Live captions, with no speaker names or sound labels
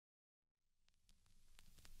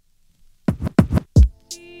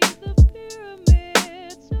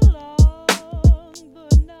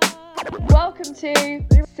Welcome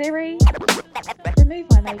to Siri, Remove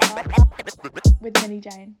My Makeup with Minnie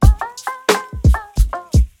Jane.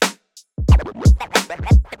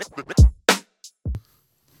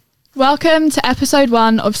 Welcome to episode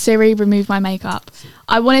 1 of Siri, Remove My Makeup.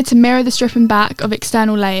 I wanted to mirror the stripping back of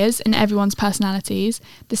external layers in everyone's personalities,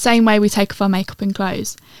 the same way we take off our makeup and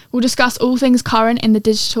clothes. We'll discuss all things current in the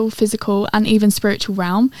digital, physical and even spiritual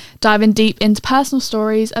realm, diving deep into personal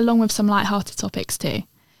stories along with some light-hearted topics too.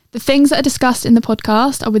 The things that are discussed in the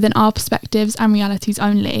podcast are within our perspectives and realities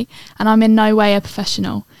only, and I'm in no way a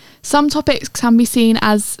professional. Some topics can be seen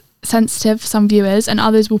as sensitive for some viewers and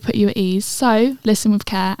others will put you at ease, so listen with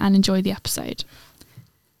care and enjoy the episode.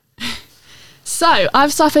 So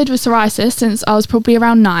I've suffered with psoriasis since I was probably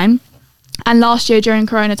around 9, and last year during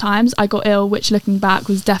corona times I got ill, which looking back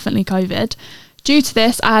was definitely COVID. Due to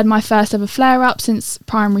this, I had my first ever flare-up since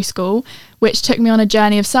primary school, which took me on a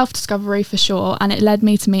journey of self-discovery for sure, and it led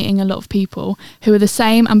me to meeting a lot of people who are the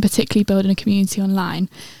same and particularly building a community online.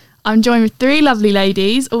 I'm joined with 3 lovely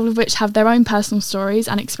ladies, all of which have their own personal stories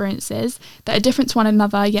and experiences that are different to one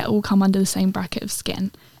another, yet all come under the same bracket of skin.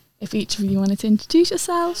 If each of you wanted to introduce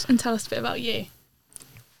yourselves and tell us a bit about you.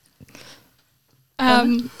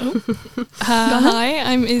 Hi,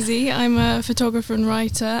 I'm Izzy. I'm a photographer and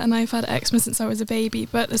writer, and I've had eczema since I was a baby,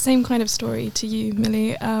 but the same kind of story to you,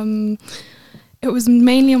 Millie. It was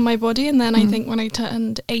mainly on my body, and then I think when I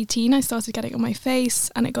turned 18 I started getting it on my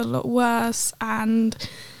face, and it got a lot worse, and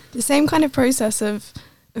the same kind of process of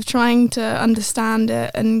trying to understand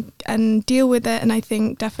it and deal with it, and I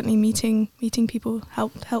think definitely meeting people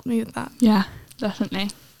helped me with that. Yeah,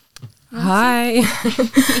 definitely. Hi.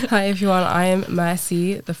 Hi everyone, I am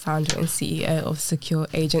Mercy, the founder and CEO of Secure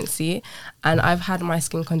Agency, and I've had my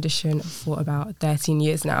skin condition for about 13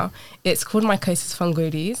 years now. It's called mycosis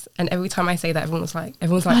fungoides, and every time I say that everyone's like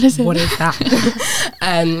what is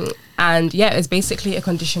that? And yeah, it's basically a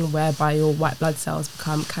condition whereby your white blood cells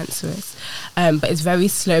become cancerous, but it's very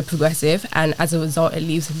slow progressive, and as a result it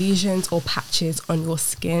leaves lesions or patches on your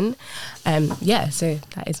skin. So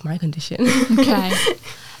that is my condition. Okay.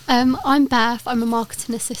 I'm Beth. I'm a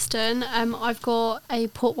marketing assistant. I've got a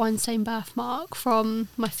port wine stain birthmark from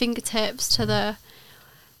my fingertips to the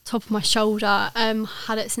top of my shoulder.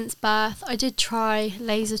 Had it since birth. I did try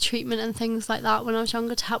laser treatment and things like that when I was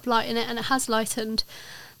younger to help lighten it, and it has lightened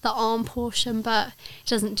the arm portion, but it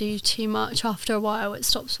doesn't do too much. After a while it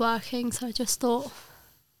stops working, so I just thought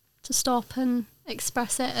to stop and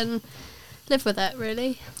express it and live with it,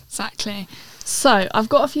 really. Exactly. So I've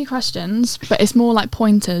got a few questions, but it's more like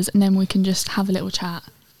pointers, and then we can just have a little chat,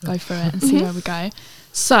 go through it and see where we go.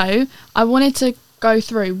 So I wanted to go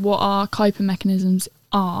through what our coping mechanisms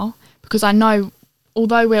are, because I know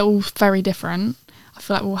although we're all very different, I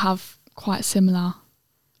feel like we'll have quite similar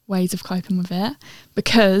ways of coping with it,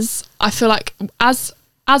 because I feel like as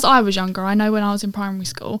I was younger, I know when I was in primary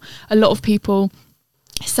school, a lot of people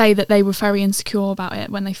say that they were very insecure about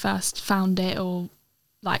it when they first found it, or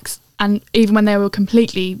like, and even when they were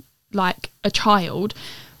completely like a child,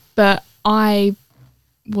 but I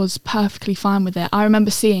was perfectly fine with it. I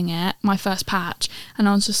remember seeing it, my first patch, and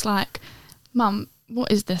I was just like, Mum,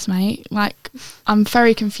 what is this, mate? Like, I'm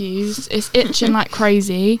very confused. It's itching like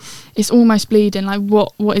crazy. It's almost bleeding. Like,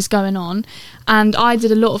 what is going on? And I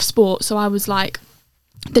did a lot of sport, so I was like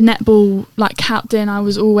the netball like captain. I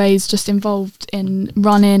was always just involved in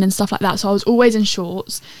running and stuff like that, so I was always in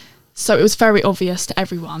shorts. So it was very obvious to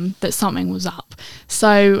everyone that something was up.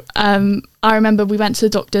 So I remember we went to the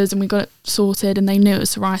doctors and we got it sorted, and they knew it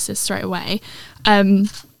was psoriasis straight away.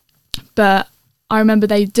 But I remember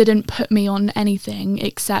they didn't put me on anything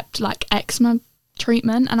except like eczema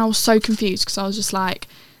treatment, and I was so confused because I was just like,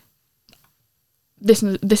 this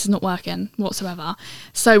is not working whatsoever.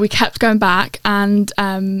 So we kept going back, and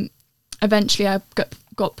eventually I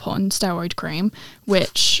got put on steroid cream,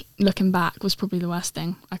 which looking back was probably the worst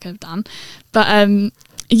thing I could have done. But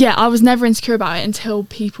I was never insecure about it until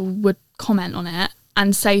people would comment on it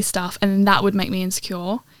and say stuff, and then that would make me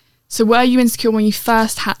insecure. So were you insecure when you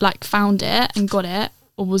first found it and got it,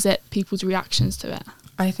 or was it people's reactions to it?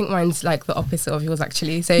 I think mine's like the opposite of yours,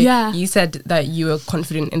 actually. So you said that you were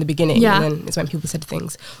confident in the beginning, and then it's when people said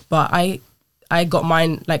things. But I got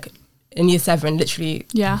mine like in year 7, literally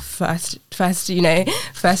first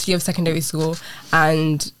year of secondary school,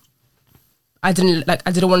 and I didn't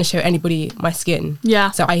want to show anybody my skin.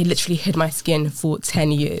 Yeah. So I literally hid my skin for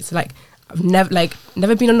 10 years. Like, I've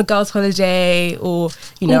never been on a girls' holiday, or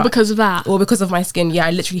all because of that, or because of my skin. Yeah,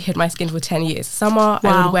 I literally hid my skin for 10 years. Summer,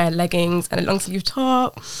 I would wear leggings and a long sleeve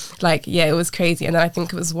top. Like, yeah, it was crazy. And then I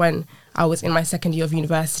think it was when I was in my second year of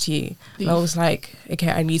university. And I was like,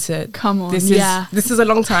 okay, I need to... Come on, This is a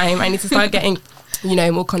long time. I need to start getting,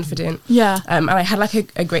 more confident. Yeah. And I had like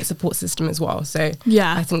a great support system as well. So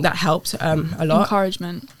Yeah. I think that helped a lot.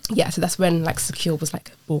 Encouragement. Yeah, so that's when like Secure was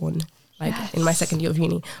like born, like in my Yes. second year of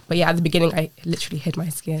uni. But yeah, at the beginning, I literally hid my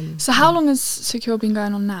skin. So how long has Secure been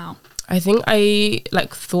going on now? I think I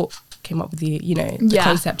came up with the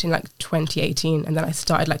concept in like 2018, and then I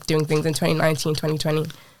started like doing things in 2019,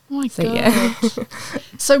 2020. Oh my So god. yeah.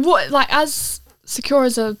 So what, like, as Secure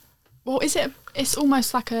as a, what is it? It's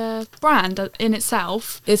almost like a brand in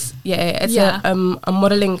itself. It's Yeah. a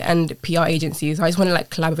modeling and PR agency. So I just want to like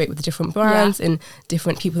collaborate with different brands and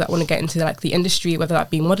different people that want to get into like the industry, whether that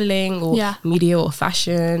be modeling or media or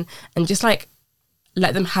fashion, and just like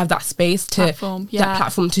let them have that space That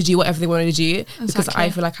platform to do whatever they want to do. Because I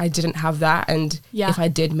feel like I didn't have that, and if I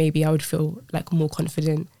did, maybe I would feel like more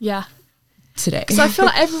confident. Yeah. Today. Because I feel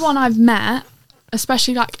like everyone I've met,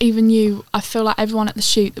 especially like even you, I feel like everyone at the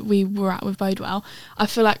shoot that we were at with Bodewell, I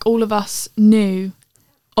feel like all of us knew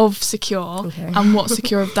of Secure and what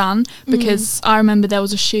Secure have done, because I remember there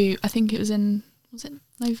was a shoot, I think it was it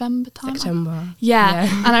November time? September. Yeah.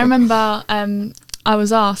 And I remember I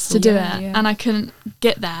was asked to do it and I couldn't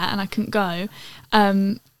get there and I couldn't go.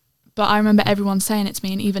 But I remember everyone saying it to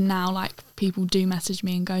me, and even now, like, people do message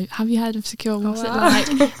me and go, have you heard of Secure? What's it like?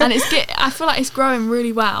 And I feel like it's growing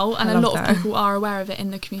really well, and a lot of people are aware of it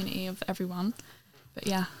in the community of everyone. But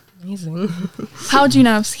yeah. Amazing. How do you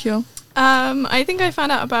know of Secure? I think I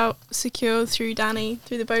found out about Secure through Danny,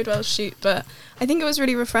 through the Bodewell shoot, but I think it was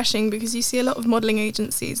really refreshing because you see a lot of modelling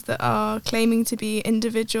agencies that are claiming to be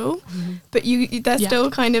individual, but they're still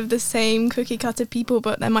kind of the same cookie cutter people,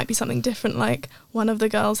 but there might be something different, like one of the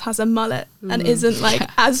girls has a mullet and isn't like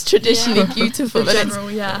as traditionally beautiful.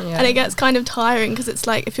 And it gets kind of tiring because it's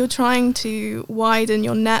like, if you're trying to widen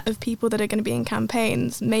your net of people that are going to be in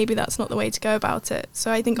campaigns, maybe that's not the way to go about it.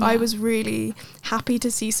 So I think I was really happy to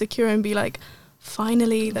see Secure and be like,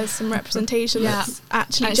 finally there's some representation that's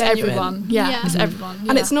actually and it's genuine. everyone. It's everyone.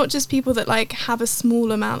 And it's not just people that like have a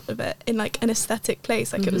small amount of it in like an aesthetic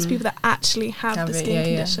place, like it was people that actually have the skin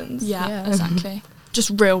conditions. Yeah, exactly. Just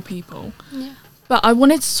real people. But I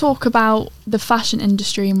wanted to talk about the fashion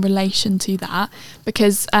industry in relation to that,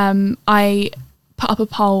 because I put up a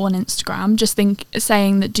poll on Instagram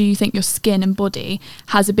saying that, do you think your skin and body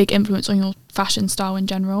has a big influence on your fashion style in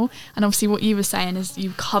general? And obviously what you were saying is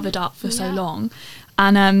you covered up for so long,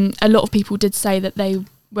 and a lot of people did say that they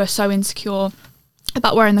were so insecure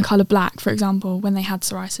about wearing the colour black, for example, when they had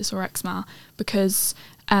psoriasis or eczema, because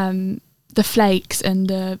the flakes and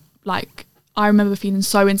the, like, I remember feeling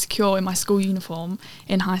so insecure in my school uniform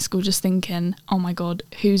in high school, just thinking, oh my god,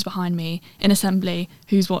 who's behind me in assembly,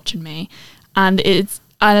 who's watching me? And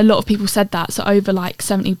a lot of people said that. So over like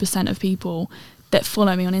 70% of people that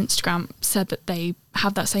follow me on Instagram said that they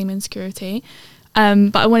have that same insecurity.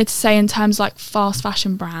 But I wanted to say, in terms of like fast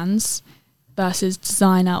fashion brands versus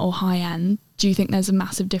designer or high end, do you think there's a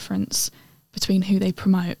massive difference between who they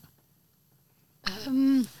promote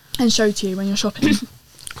and show to you when you're shopping?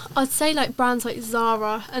 I'd say like brands like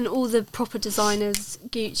Zara and all the proper designers,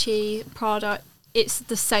 Gucci, Prada, it's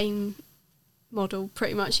the same model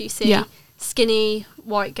pretty much. You see skinny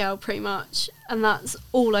white girl pretty much, and that's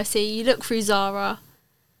all I see. You look through Zara,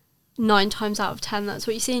 9 times out of 10 that's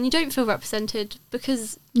what you see, and you don't feel represented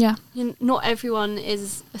because not everyone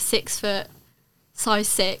is a 6 foot size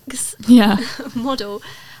 6 model,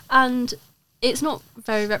 and it's not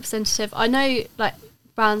very representative. I know like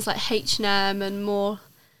brands like H&M and more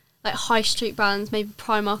like high street brands, maybe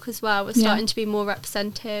Primark as well, were starting to be more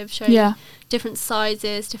representative, showing different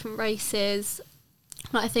sizes, different races.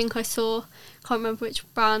 Like I think I saw, can't remember which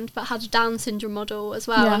brand, but had a Down syndrome model as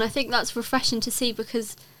well. And I think that's refreshing to see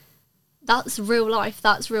because that's real life,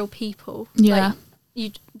 that's real people. Like,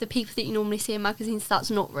 the people that you normally see in magazines,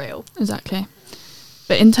 that's not real. Exactly.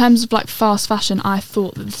 But in terms of like fast fashion, I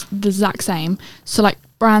thought the exact same. So like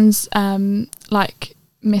brands like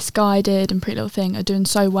Missguided and Pretty Little Thing are doing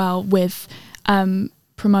so well with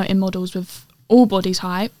promoting models with all body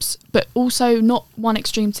types, but also not one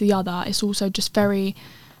extreme to the other. It's also just very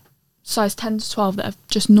size 10 to 12 that are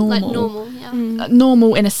just normal. Like normal,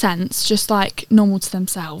 normal in a sense, just like normal to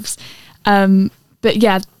themselves. But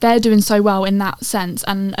yeah, they're doing so well in that sense,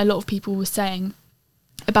 and a lot of people were saying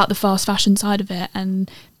about the fast fashion side of it and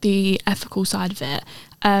the ethical side of it.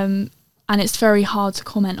 And it's very hard to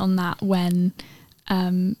comment on that when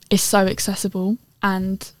it's so accessible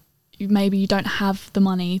and maybe you don't have the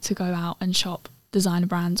money to go out and shop designer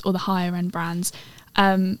brands or the higher end brands,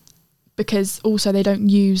 because also they don't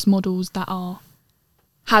use models that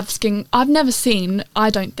have skin. I've never seen, I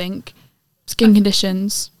don't think, skin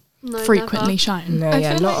conditions No, frequently shown? No, I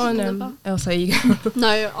yeah, feel not like on never. Elsa. You go. never.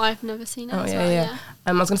 No, I've never seen it. Oh, as yeah, well, yeah.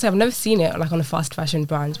 I was gonna say I've never seen it like on a fast fashion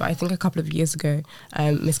brand, but I think a couple of years ago,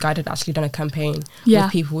 Missguided had actually done a campaign Yeah.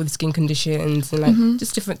 with people with skin conditions and like Mhm.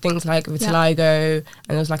 just different things like vitiligo, and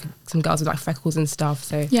there was like some girls with like freckles and stuff.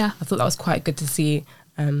 So Yeah. I thought that was quite good to see.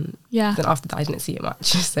 Yeah. Then after that, I didn't see it much.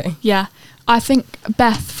 So Yeah, I think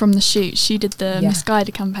Beth from the shoot, she did the Yeah.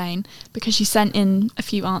 Misguided campaign because she sent in a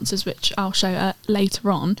few answers, which I'll show her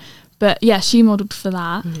later on. But yeah, she modelled for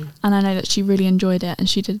that, and I know that she really enjoyed it, and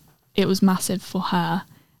she did. It was massive for her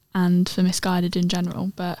and for Misguided in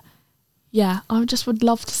general. But yeah, I just would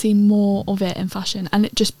love to see more of it in fashion, and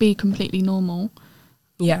it just be completely normal.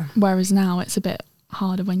 yeah, Whereas now it's a bit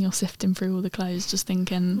harder when you're sifting through all the clothes, just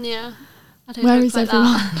thinking, Yeah. I don't where look is like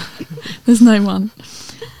everyone? that. There's no one.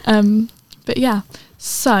 But yeah,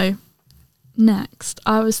 so next,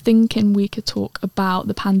 I was thinking we could talk about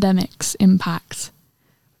the pandemic's impact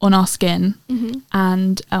on our skin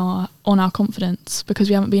and on our confidence, because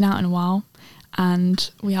we haven't been out in a while and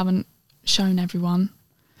we haven't shown everyone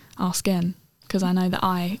our skin. Because I know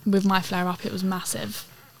that with my flare up, it was massive.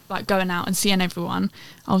 Like going out and seeing everyone,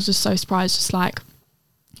 I was just so surprised, just like,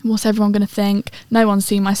 what's everyone going to think? No one's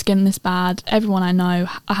seen my skin this bad. Everyone I know,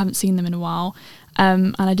 I haven't seen them in a while.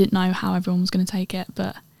 And I didn't know how everyone was going to take it.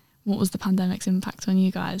 But what was the pandemic's impact on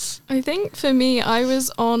you guys? I think for me, I was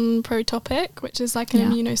on Protopic, which is like an Yeah.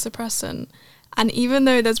 immunosuppressant. And even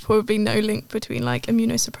though there's probably no link between like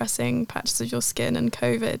immunosuppressing patches of your skin and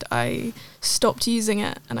COVID, I stopped using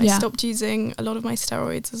it, and I Yeah. stopped using a lot of my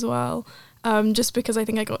steroids as well. Just because I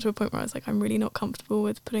think I got to a point where I was like, I'm really not comfortable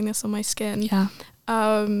with putting this on my skin. Yeah.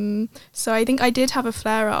 So I think I did have a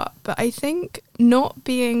flare up, but I think not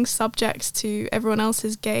being subject to everyone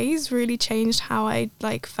else's gaze really changed how I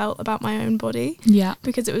like felt about my own body, Yeah.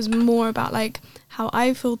 because it was more about like how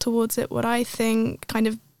I feel towards it, what I think kind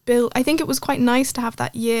of build. I think it was quite nice to have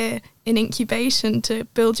that year in incubation to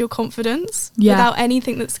build your confidence without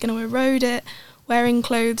anything that's going to erode it. Wearing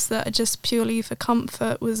clothes that are just purely for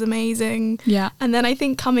comfort was amazing. Yeah. And then I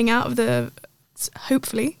think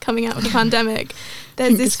hopefully coming out of the pandemic, there's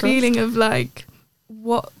Fingers this crossed. feeling of like,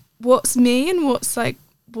 what's me and what's like,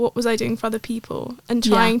 what was I doing for other people, and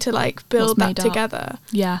trying to like build What's that made up. together.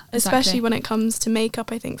 Yeah. Especially exactly. when it comes to makeup,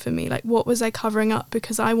 I think for me, like, what was I covering up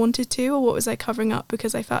because I wanted to, or what was I covering up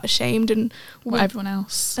because I felt ashamed and Or everyone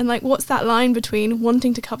else. and like, what's that line between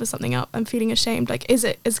wanting to cover something up and feeling ashamed? Like, is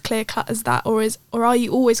it as clear cut as that, or are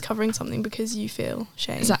you always covering something because you feel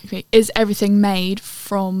shame? Exactly. Is everything made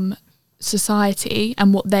from society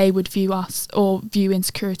and what they would view us or view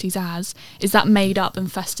insecurities as? Is that made up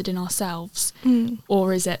and festered in ourselves?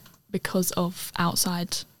 Or is it because of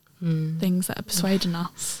outside things that are persuading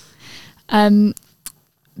us?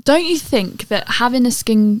 Don't you think that having a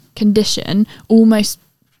skin condition almost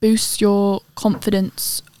boosts your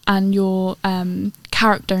confidence and your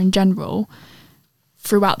character in general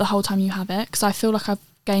throughout the whole time you have it? Because I feel like I've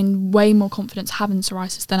gained way more confidence having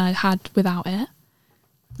psoriasis than I had without it.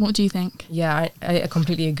 What do you think? yeah, I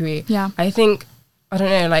completely agree. Yeah. I think, I don't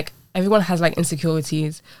know, like everyone has like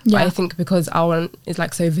insecurities, but Yeah. I think because our one is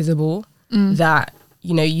like so visible that,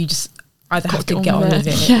 you know, you just either have to get on with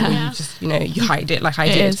it Yeah. or Yeah. you just, you know, you hide it like I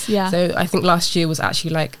It did. is, yeah. So I think last year was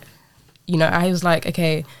actually like, you know, I was like,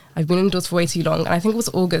 okay, I've been indoors for way too long. And I think it was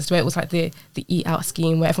August where it was like the eat out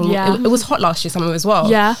scheme where everyone, Yeah. it was hot last year, summer as well.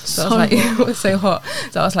 Yeah, So I was like, it was so hot.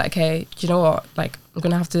 So I was like, okay, do you know what? Like, I'm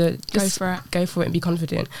going to have to just Go for it. and be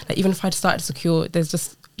confident. Like, even if I start to secure,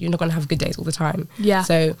 you're not going to have good days all the time. Yeah.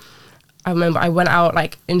 So I remember I went out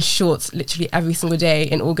like in shorts literally every single day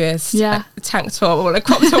in August. Yeah. Like, a tank top or a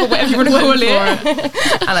crop top, whatever you want to call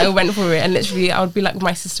it. And I went for it. And literally I would be like with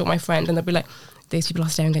my sister or my friend and they'd be like, those people are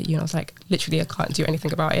staring at you. And I was like, literally, I can't do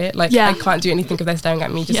anything about it. Like, Yeah. I can't do anything if they're staring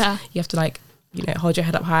at me. Just, Yeah. you have to like, you know, hold your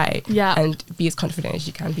head up high Yeah. and be as confident as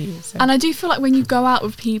you can be. So. And I do feel like when you go out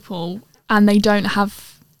with people and they don't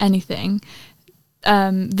have anything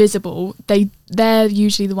visible, they're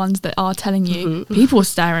usually the ones that are telling you people are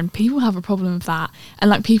staring, people have a problem with that, and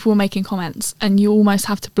like people are making comments and you almost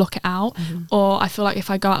have to block it out. Or I feel like if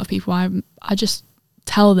I go out with people, I just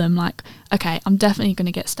tell them like, okay, I'm definitely going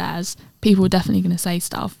to get stares, people are definitely going to say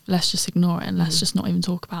stuff, let's just ignore it and let's just not even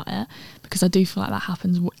talk about it, because I do feel like that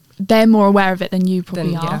happens. They're more aware of it than you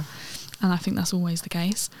probably are. Yeah. And I think that's always the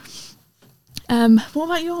case. What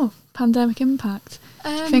about your pandemic impact?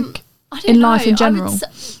 I think I don't in know. life in general.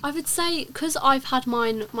 I would say because I've had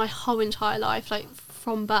mine my whole entire life, like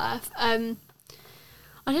from birth. I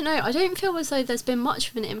don't know. I don't feel as though there's been much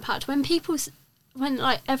of an impact when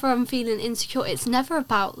like ever I'm feeling insecure. It's never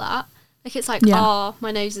about that. Like it's like, Yeah. oh,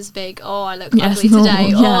 my nose is big. Oh, I look Yeah, it's ugly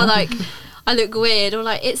today. normal, yeah. Or like, I look weird, or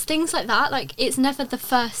like it's things like that. Like it's never the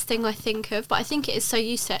first thing I think of, but I think it is so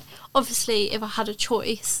used to it. Obviously, if I had a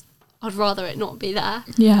choice, I'd rather it not be there.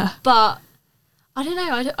 Yeah. But I don't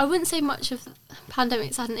know. I wouldn't say much of the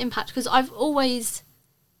pandemic's had an impact, because I've always,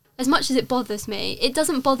 as much as it bothers me, it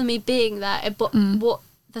doesn't bother me being there. What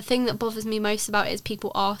the thing that bothers me most about it is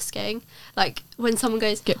people asking. Like when someone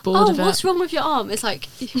goes, Get bored of it. What's wrong with your arm? It's like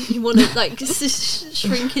you want to like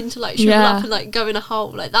shrink into like shrivel up and like go in a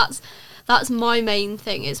hole. Like that's my main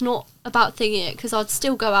thing. It's not about thinking it, because I'd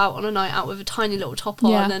still go out on a night out with a tiny little top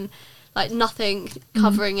on and like nothing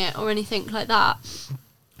covering it or anything like that.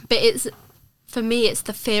 But it's, for me, it's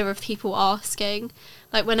the fear of people asking.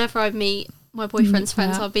 Like whenever I meet my boyfriend's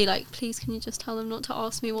friends, I'll be like, please can you just tell them not to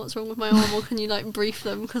ask me what's wrong with my arm, or can you like brief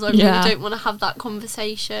them, because I really don't want to have that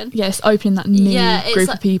conversation. Yeah, it's opening that new group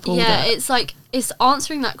like, of people. Yeah, it's like, it's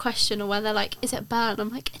answering that question, or where they're like, is it a bird? I'm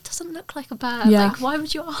like, it doesn't look like a bird. Yeah. Like, why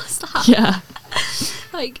would you ask that? Yeah.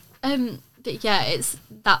 Like, but yeah, it's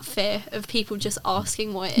that fear of people just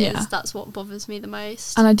asking what it is. That's what bothers me the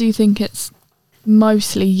most. And I do think it's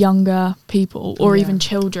mostly younger people, or even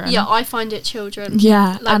children. Yeah, I find it children.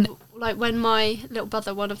 Yeah. Like when my little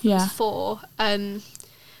brother, one of them was 4, when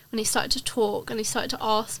he started to talk and he started to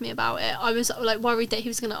ask me about it, I was like worried that he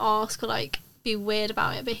was going to ask or like be weird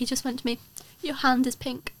about it, but he just went to me, your hand is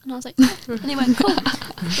pink, and I was like, oh. And he went, cool.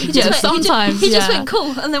 He just went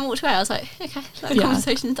cool, and then walked away. I was like, okay, that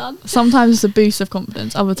conversation's done. Sometimes it's a boost of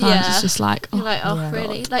confidence, other times it's just like, you're like, oh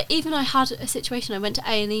really? Like even I had a situation, I went to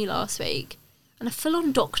A&E last week, and a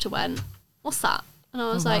full-on doctor went, what's that? And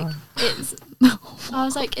I was like, it's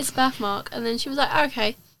a birthmark. And then she was like,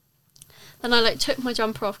 okay. Then I like took my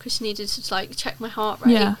jumper off because she needed to like check my heart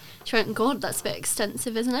rate. Yeah. She went, God, that's a bit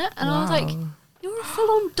extensive, isn't it? And I was like, you're a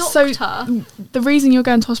full-on doctor. So the reason you're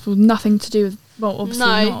going to hospital, nothing to do with, well, obviously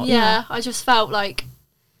not. Yeah, I just felt like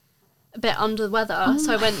a bit under the weather.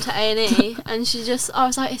 So I went to A&E and I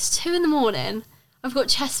was like, it's 2 a.m. I've got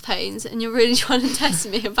chest pains and you're really trying to test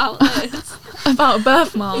me about this. About a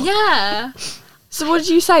birthmark? Yeah. So what did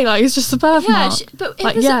you say? Like, it's just a birthmark? Yeah, but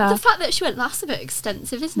it was the fact that she went, that's a bit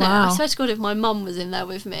extensive, isn't it? I swear to God, if my mum was in there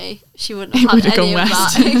with me, she wouldn't have had any of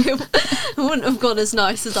that. It wouldn't have gone as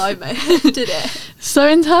nice as I made, did it? So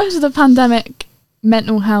in terms of the pandemic,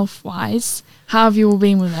 mental health-wise, how have you all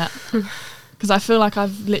been with it? Because I feel like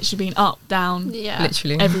I've literally been up, down,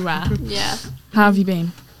 literally everywhere. Yeah. How have you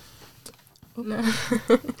been?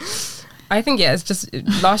 I think it's just,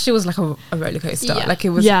 last year was like a roller coaster. Like it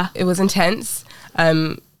was intense.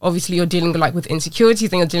 Obviously you're dealing with insecurities,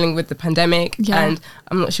 then you're dealing with the pandemic, and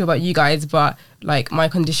I'm not sure about you guys, but like my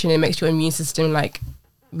condition, it makes your immune system like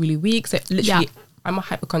really weak. So literally I'm a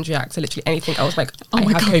hypochondriac, so literally anything I was like, I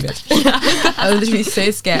have COVID. I was literally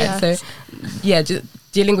so scared. So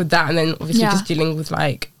just dealing with that, and then obviously just dealing with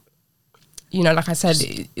like, you know, like I said,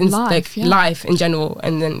 life in general,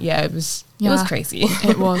 and then it was crazy.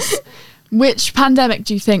 It was. Which pandemic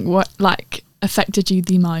do you think affected you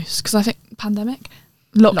the most? Because I think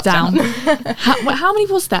lockdown. How many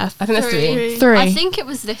was there? I think there's 3. I think it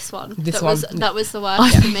was this one. That was the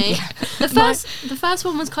worst for me. The first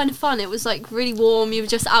one was kind of fun. It was like really warm. You were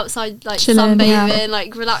just outside like chilling, sunbathing,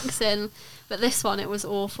 like relaxing. But this one, it was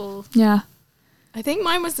awful. Yeah. I think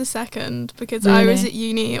mine was the second, because I was at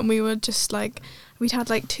uni and we were just like, we'd had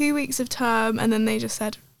like 2 weeks of term, and then they just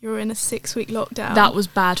said, you're in a 6-week lockdown. That was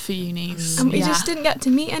bad for unis. And we just didn't get to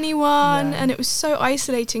meet anyone, and it was so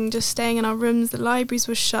isolating just staying in our rooms. The libraries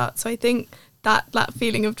were shut, so I think that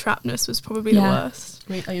feeling of trappedness was probably the worst.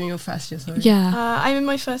 Wait, are you in your first year, sorry? Yeah. I'm in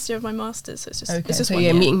my first year of my master's, so it's just it's just so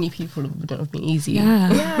meeting new people wouldn't have been easy.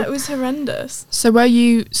 Yeah, it was horrendous. So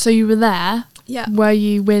you were there? Yeah. Were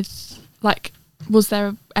you with, like, was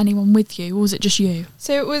there anyone with you, or was it just you?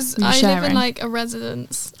 So it was, I live in like a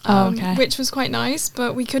residence, which was quite nice,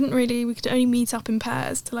 but we could only meet up in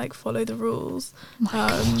pairs to like follow the rules.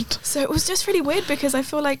 God. So it was just really weird, because I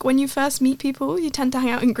feel like when you first meet people, you tend to hang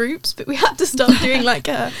out in groups, but we had to start doing like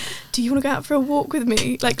do you want to go out for a walk with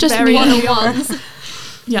me? Like just very one-on-ones.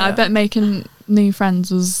 I bet making new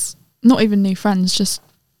friends was not even new friends, just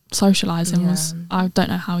socialising was, I don't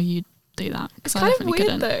know how you'd do that. It's kind of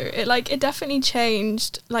weird though. It definitely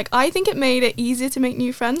changed. Like I think it made it easier to make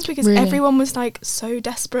new friends, because everyone was like so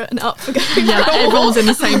desperate and up for going. Everyone's in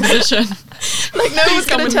the same position. Like no one's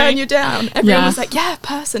going to turn you down. Everyone was like,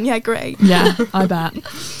 great. Yeah, I bet.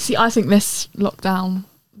 See, I think this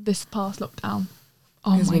past lockdown,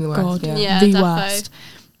 oh my God, the worst.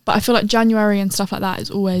 But I feel like January and stuff like that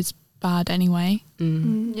is always bad anyway,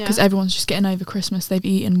 because everyone's just getting over Christmas. They've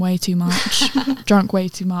eaten way too much, drunk way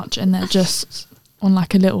too much, and they're just on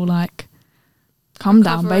like a little like come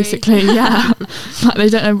down, recovery. basically. Yeah. Like they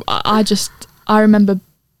don't know. I remember,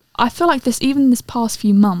 I feel like this past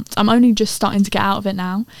few months, I'm only just starting to get out of it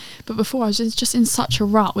now. But before I was just in such a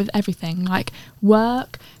rut with everything, like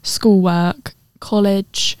work, schoolwork,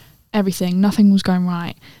 college, everything. Nothing was going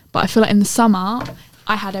right. But I feel like in the summer,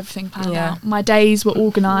 I had everything planned out. My days were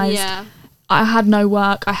organised. Yeah. I had no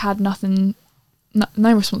work. I had nothing,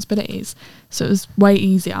 no responsibilities. So it was way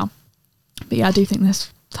easier. But yeah, I do think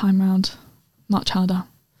this time round, much harder.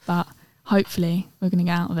 But hopefully we're going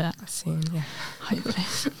to get out of it. Soon, yeah.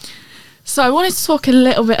 Hopefully. So I wanted to talk a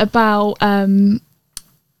little bit about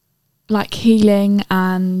like healing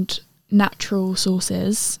and natural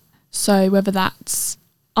sources. So whether that's,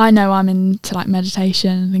 I know I'm into like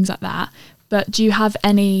meditation and things like that, but do you have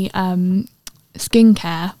any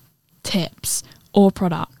skincare tips or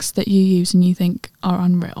products that you use and you think are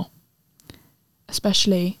unreal?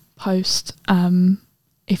 Especially post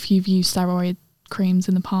if you've used steroid creams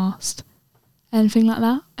in the past. Anything like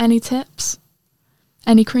that? Any tips?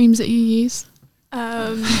 Any creams that you use?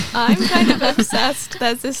 I'm kind of obsessed.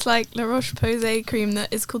 There's this like La Roche-Posay cream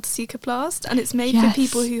that is called Cicaplast, and it's made for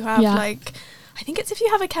people who have like, I think it's if you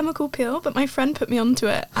have a chemical peel, but my friend put me onto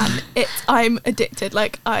it, and I'm addicted.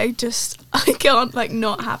 Like I can't like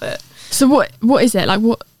not have it. So what is it? Like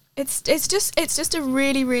what? It's just a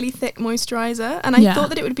really, really thick moisturiser, and I thought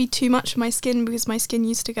that it would be too much for my skin because my skin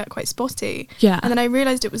used to get quite spotty. Yeah. And then I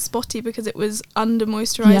realised it was spotty because it was under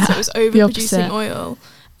moisturised, so it was overproducing oil.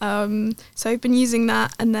 So I've been using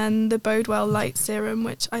that, and then the Bodewell Light Serum,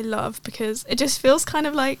 which I love because it just feels kind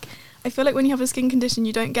of like, I feel like when you have a skin condition,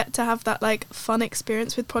 you don't get to have that like fun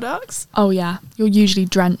experience with products. Oh yeah, you're usually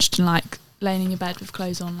drenched and like laying in your bed with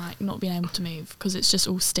clothes on, like not being able to move because it's just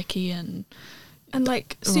all sticky and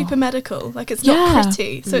like super medical, like it's not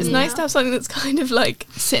pretty, so it's nice to have something that's kind of like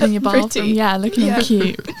sitting in your bathroom, pretty. Looking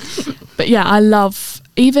cute. But yeah, I love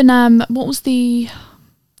even what was the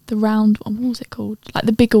round one, what was it called, like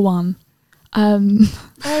the bigger one,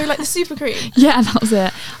 like the super cream. Yeah, that was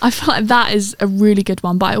it. I feel like that is a really good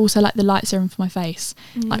one, but I also like the light serum for my face.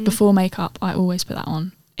 Like before makeup, I always put that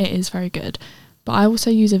on. It is very good. But I also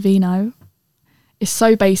use Aveeno. It's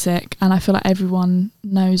so basic, and I feel like everyone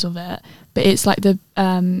knows of it. But it's like the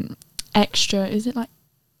extra. Is it like?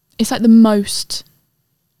 It's like the most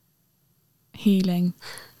healing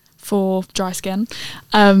for dry skin.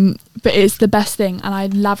 But it's the best thing, and I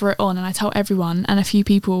lather it on, and I tell everyone. And a few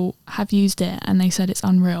people have used it, and they said it's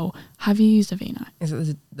unreal. Have you used Aveeno? Is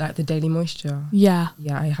it like the Daily Moisture? Yeah.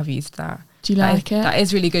 Yeah, I have used that. Do you like it? That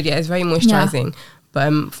is really good. Yeah, it's very moisturising.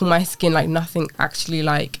 But for my skin, like nothing actually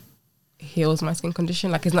like heals my skin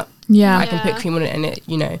condition. Like it's not. Yeah. I can put cream on it and it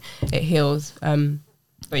heals.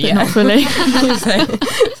 But yeah, not fully.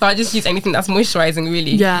 so I just use anything that's moisturising,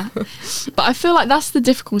 really. Yeah. But I feel like that's the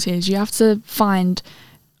difficulty, is you have to find.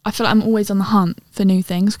 I feel like I'm always on the hunt for new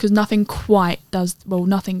things because nothing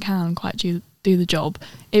can quite do the job.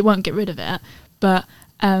 It won't get rid of it. But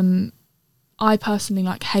I personally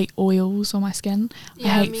like hate oils on my skin. Yeah,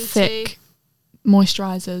 I hate thick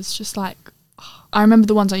moisturisers. Just like, I remember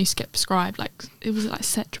the ones I used to get prescribed, like it was like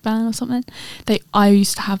Cetraban or something. I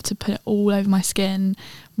used to have to put it all over my skin,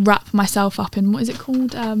 wrap myself up in, what is it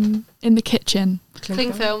called, in the kitchen?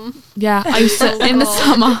 Cling film. Yeah, I used to in the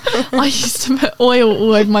summer. I used to put oil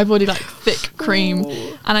all over my body, like thick cream,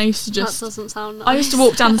 and I used to just. That doesn't sound nice. I used to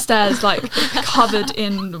walk down the stairs like covered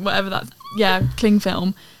in whatever cling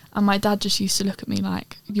film. And my dad just used to look at me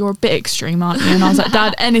like, you're a bit extreme, aren't you? And I was like,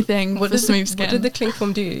 Dad, anything for smooth skin. What did the cling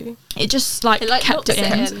film do? It just like kept it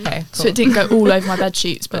in. Okay, cool. So it didn't go all over my bed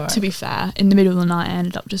sheets. But to be fair, in the middle of the night, I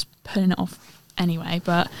ended up just pulling it off anyway.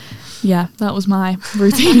 But yeah, that was my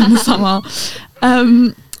routine in the summer.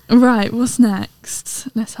 Right, what's next?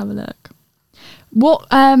 Let's have a look.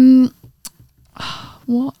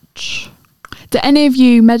 Do any of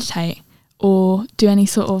you meditate or do any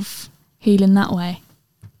sort of healing that way?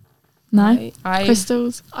 No?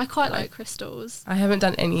 Crystals? I quite like crystals. I haven't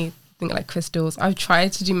done anything like crystals. I've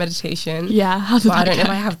tried to do meditation. Yeah, but I don't know if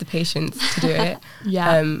I have the patience to do it.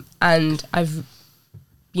 Yeah. And I've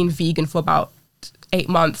been vegan for about 8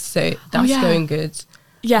 months, so that's going good.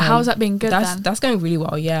 Yeah, how's that being good then? That's going really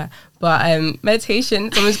well, yeah. But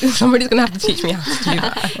meditation, somebody's going to have to teach me how to do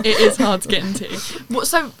that. It is hard to get into.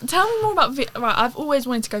 So tell me more about right, I've always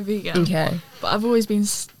wanted to go vegan. Okay. But I've always been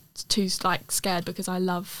too like scared because I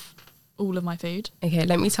love all of my food. Okay,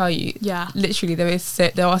 let me tell you. Yeah. Literally, there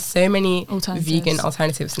are so many vegan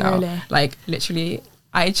alternatives now. Really? Like, literally,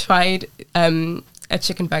 I tried a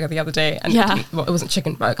chicken burger the other day, and it wasn't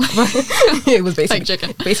chicken burger. It was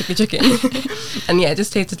basically chicken. And yeah, it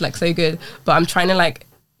just tasted like so good. But I'm trying to like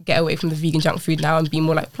get away from the vegan junk food now and be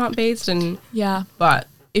more like plant-based. And Yeah. but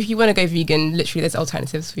if you want to go vegan, literally there's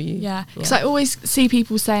alternatives for you. Yeah. Because I always see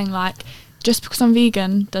people saying like, just because I'm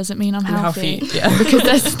vegan doesn't mean I'm healthy. Yeah. Because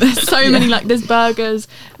there's so many, like there's burgers,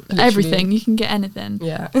 Literally. everything. You can get anything.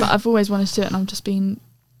 Yeah. But I've always wanted to do it, and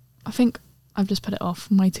I think I've just put it off.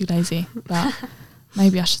 I'm way too lazy. But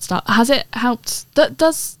maybe I should start. Has it helped?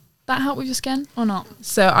 Does that help with your skin or not?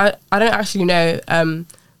 So I don't actually know,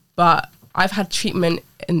 but I've had treatment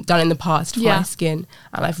done in the past for my skin,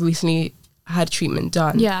 and I've recently had treatment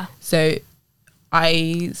done. Yeah. So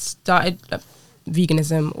I started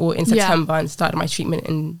veganism in September and started my treatment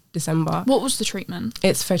in December. What was the treatment?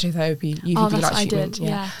 It's phototherapy, UVB Oh, that's light what I treatment. did.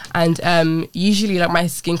 Yeah. And usually like my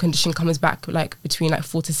skin condition comes back like between like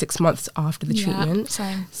 4 to 6 months after the treatment.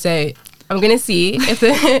 Same. So I'm gonna see if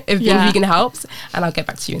being vegan helps, and I'll get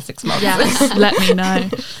back to you in 6 months. Yes, let me know.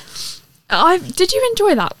 Did you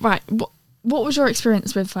enjoy that? Right. What was your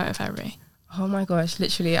experience with phototherapy? Oh my gosh,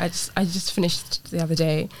 literally, I just finished the other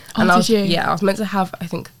day. Oh, And did I was, you? Yeah, I was meant to have, I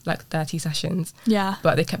think, like 30 sessions. Yeah.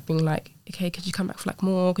 But they kept being like, okay, could you come back for like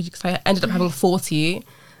more? Because I ended up having 40,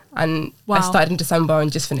 and Wow. I started in December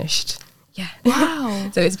and just finished. Yeah. Wow.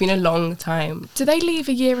 So it's been a long time. Do they leave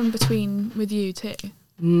a year in between with you too?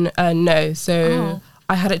 No, so Oh.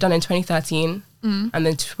 I had it done in 2013 and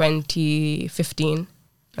then 2015.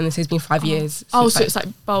 And this has been 5 years. Oh, since so it's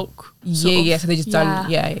like bulk. Yeah, so they just done,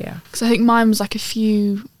 yeah. Because I think mine was like a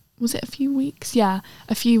few weeks? Yeah,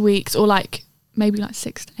 a few weeks, or like maybe like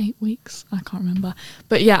 6 to 8 weeks. I can't remember.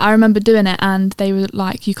 But yeah, I remember doing it, and they were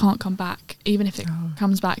like, you can't come back. Even if it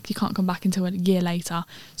comes back, you can't come back until a year later.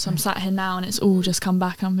 So I'm sat here now and it's all just come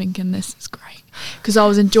back, and I'm thinking, this is great. Because I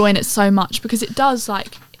was enjoying it so much, because it does,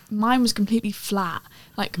 like, mine was completely flat.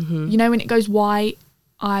 Like, you know, when it goes white,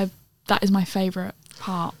 that is my favourite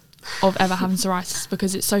part of ever having psoriasis,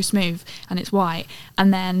 because it's so smooth and it's white.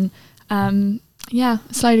 And then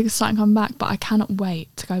slowly starting coming back, but I cannot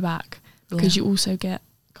wait to go back, because you also get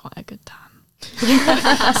quite a good tan.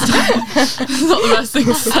 It's not the best thing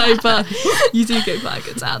to say, but you do get quite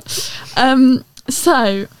a good tan.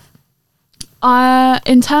 So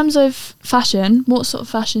in terms of fashion, what sort of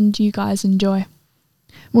fashion do you guys enjoy?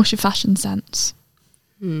 What's your fashion sense?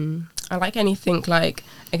 I like anything like,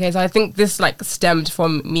 okay, so I think this like stemmed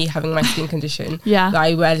from me having my skin condition. Yeah. That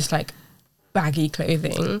I wear just like baggy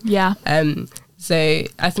clothing. Yeah. So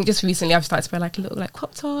I think just recently I've started to wear like little like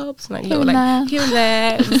crop tops and like Here little and like here and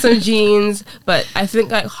there, some jeans. But I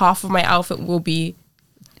think like half of my outfit will be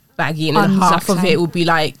baggy, and then half of it will be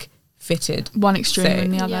like fitted. One extreme So,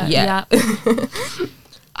 and the other. yeah.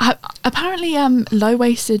 Apparently,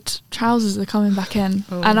 low-waisted trousers are coming back in,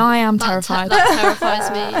 and I am terrified. That terrifies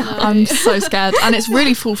me. No. I'm so scared, and it's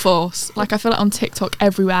really full force. Like, I feel like on TikTok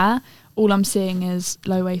everywhere, all I'm seeing is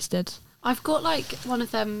low-waisted. I've got like one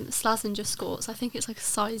of them Slazenger skirts. I think it's like a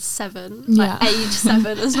size 7, Yeah. like age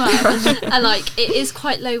 7 as well. And like it is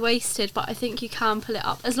quite low waisted, but I think you can pull it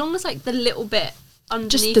up as long as like the little bit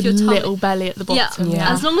underneath Just the your tummy. little belly at the bottom.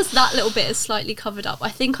 Yeah. As long as that little bit is slightly covered up, I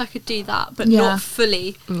think I could do that, but Yeah. not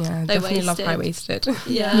fully. Yeah, definitely love Low-waisted. high-waisted.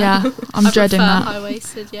 Yeah, I'm I dreading prefer that. high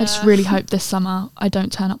waisted. Yeah, I just really hope this summer I don't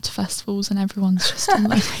turn up to festivals and everyone's just in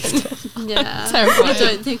low-waisted. Yeah. Terrifying. I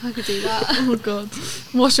don't think I could do that. Oh god.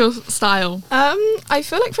 What's your style? I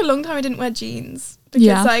feel like for a long time I didn't wear jeans, because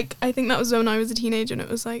Yeah. like I think that was when I was a teenager, and it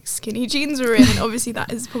was like skinny jeans were in, and obviously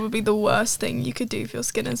that is probably the worst thing you could do for your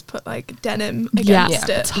skin, is put like denim against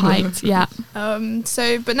it. Tight. Yeah.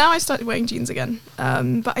 But now I started wearing jeans again.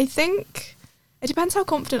 But I think it depends how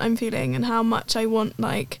confident I'm feeling and how much I want,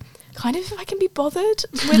 like, kind of if I can be bothered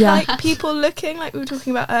with Yeah. like people looking, like we were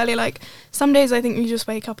talking about earlier. Like some days I think you just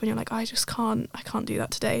wake up and you're like, I can't do that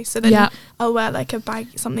today. So then Yeah. I'll wear like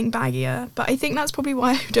something baggier. But I think that's probably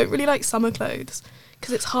why I don't really like summer clothes,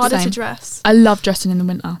 because it's harder Same. to dress. I love dressing in the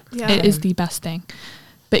winter. Yeah. It is the best thing.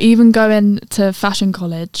 But even going to fashion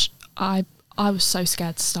college, I was so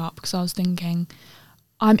scared to start, because I was thinking,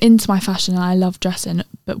 I'm into my fashion and I love dressing,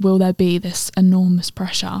 but will there be this enormous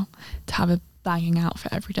pressure to have a banging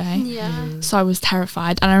outfit every day? Yeah. So I was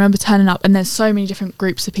terrified, and I remember turning up and there's so many different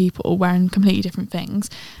groups of people wearing completely different things.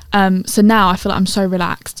 So now I feel like I'm so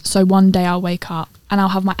relaxed. So one day I'll wake up and I'll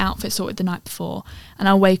have my outfit sorted the night before, and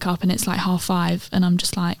I'll wake up and it's like 5:30 and I'm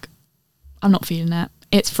just like, I'm not feeling it.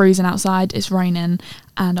 It's freezing outside, it's raining,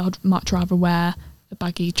 and I'd much rather wear a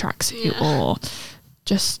baggy tracksuit or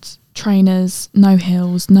just trainers, no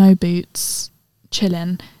heels, no boots,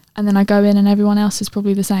 chilling. And then I go in and everyone else is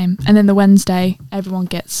probably the same. And then the Wednesday, everyone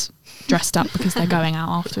gets dressed up because they're going out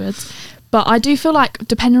afterwards. But I do feel like,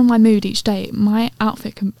 depending on my mood each day, my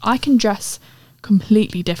outfit I can dress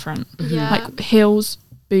completely different. Yeah. Like heels,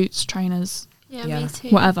 boots, trainers, Yeah, Yeah. me too.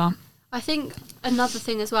 whatever. I think another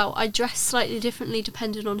thing as well, I dress slightly differently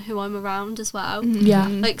depending on who I'm around as well. Yeah.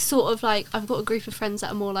 Like sort of like I've got a group of friends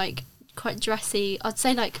that are more like quite dressy. I'd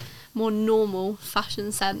say like more normal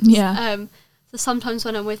fashion sense. Yeah. So sometimes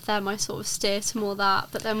when I'm with them, I sort of steer to more that.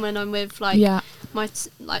 But then when I'm with like Yeah. my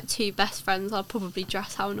like two best friends, I'll probably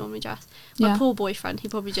dress how I normally dress. My Yeah. poor boyfriend, he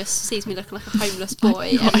probably just sees me looking like a homeless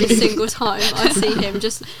boy every single time I see him,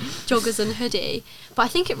 just joggers and hoodie. But I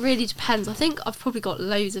think it really depends. I think I've probably got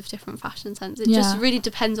loads of different fashion sense. It just Yeah. really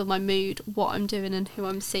depends on my mood, what I'm doing, and who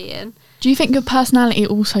I'm seeing. Do you think your personality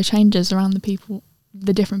also changes around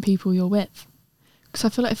the different people you're with? Because I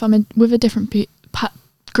feel like if I'm with a different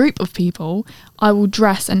group of people, I will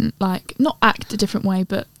dress and like not act a different way,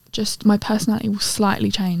 but just my personality will slightly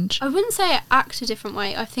change. I wouldn't say I act a different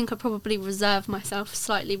way. I think I probably reserve myself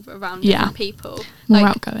slightly around Yeah. different people. More Like,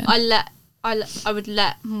 outgoing. I would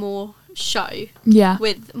let more show Yeah.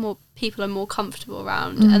 with more people I'm more comfortable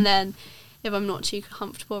around, Mm. and then if I'm not too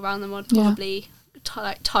comfortable around them, I'd Yeah. probably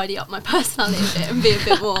tidy up my personality a bit and be a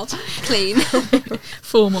bit more clean.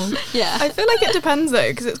 Formal. Yeah. I feel like it depends though,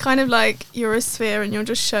 because it's kind of like you're a sphere and you're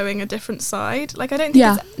just showing a different side. Like I don't think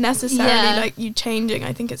Yeah. it's necessarily Yeah. like you changing.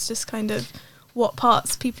 I think it's just kind of what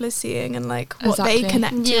parts people are seeing and like what Exactly. they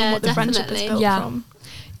connect to Yeah, and what the friendship is definitely. built Yeah. from.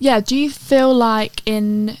 Yeah. Do you feel like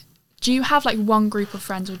do you have like one group of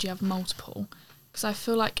friends or do you have multiple? Because I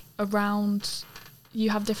feel like around you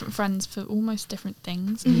have different friends for almost different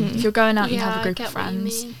things. Mhm. If you're going out, you Yeah, have a I group get of what you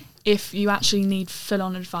friends. mean. If you actually need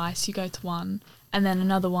full-on advice, you go to one, and then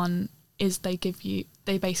another one is they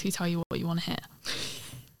basically tell you what you want to hear.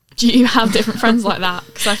 Do you have different friends like that?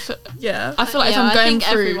 Because I feel like Yeah, if I'm I going think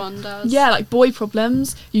through, everyone does. yeah, like boy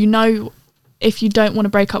problems, you know, if you don't want to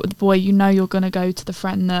break up with the boy, you know you're going to go to the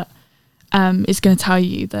friend that is going to tell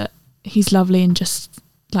you that he's lovely and just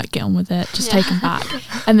like get on with it, just take him back,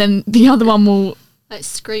 and then the other one will like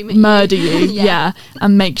scream at murder you. you, yeah,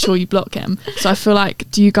 and make sure you block him. So I feel like,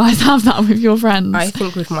 do you guys have that with your friends? I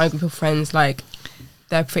think with my group of friends, like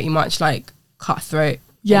they're pretty much like cutthroat.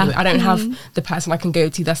 Yeah. Anyway, I don't have the person I can go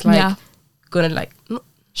to that's like Yeah. gonna like not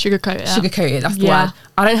Sugarcoat it. sugarcoat it. That's the Yeah. word.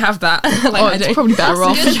 I don't have that. Like, Oh, I it's don't, probably better That's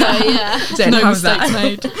off. good though, yeah. don't No have mistakes that.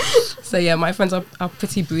 made. So yeah, my friends are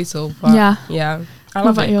pretty brutal. But Yeah. yeah, I What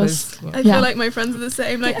love about it yours? 'cause, I Yeah. feel like my friends are the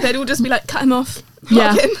same. Like they'd all just be like, cut him off.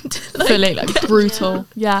 Yeah. block him. Like, Fully like brutal.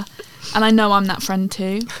 Yeah. And I know I'm that friend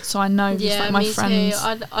too, so I know just Yeah, like my me friends.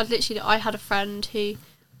 too. I had a friend who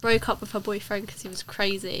broke up with her boyfriend because he was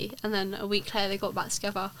crazy, and then a week later they got back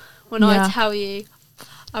together. When Yeah. I tell you,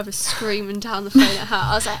 I was screaming down the phone at her.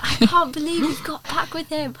 I was like, I can't believe you've got back with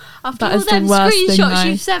him after That all is the them worst thing, screenshots though.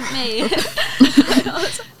 you've sent me.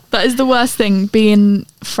 That is the worst thing, being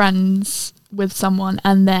friends with someone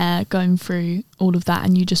and they're going through all of that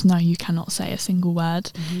and you just know you cannot say a single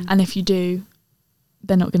word. And if you do,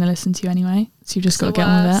 they're not going to listen to you anyway. So you've just got to get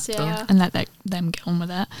on with it Yeah. and let them get on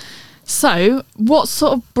with it. So what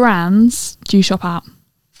sort of brands do you shop at?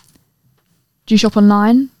 Do you shop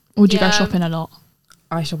online or do you go Yeah. shopping a lot?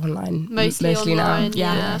 I shop online Mostly online.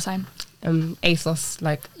 Yeah, Yeah. same. ASOS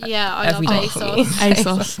like Yeah, I every love day for ASOS. me.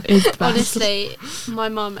 ASOS is the best. Honestly, my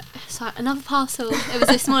mum, it's like, another parcel. It was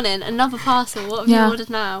this morning, another parcel. What have Yeah. you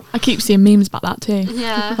ordered now? I keep seeing memes about that too.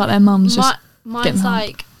 Yeah. About their mums just Mine's getting hard.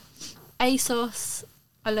 like ASOS,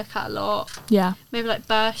 I look at a lot. yeah. Maybe like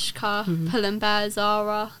Bershka, Mhm. Pull and Bear,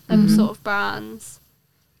 Zara, them Mhm. sort of brands.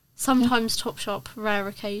 Sometimes Topshop, rare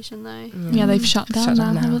occasion though. Yeah, they've shut down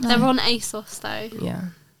now, now. haven't they? They're on ASOS though. Yeah.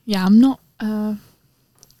 Yeah, I'm not.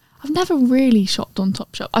 I've never really shopped on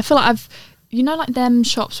Topshop. I feel like like them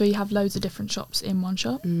shops where you have loads of different shops in one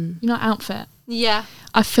shop. Mm. You know, Outfit. Yeah.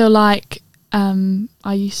 I feel like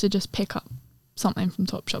I used to just pick up something from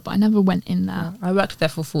Topshop, but I never went in there. I worked there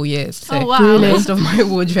for 4 years. So Oh, wow. Really? most of my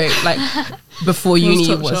wardrobe, like before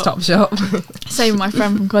uni, was Topshop. Same with my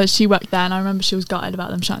friend from college. She worked there, and I remember she was gutted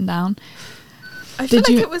about them shutting down. I feel Did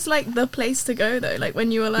like you- it was like the place to go though. Like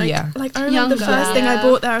when you were like, Yeah. like I remember the Younger. first thing I Yeah.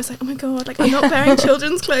 bought there. I was like, oh my god, like I'm not wearing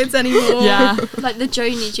children's clothes ananymore. Yeah, Like the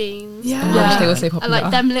Joni jeans. Yeah. Oh, Yeah. gosh, they were so And popular.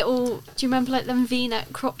 like them little, do you remember like them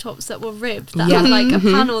V-neck crop tops that were ribbed? That Yeah. had like a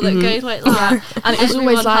Mhm, panel that mhm. goes like that. and it was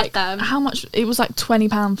always Everyone had like them. how much? It was like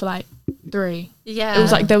 £20 for like 3. Yeah. It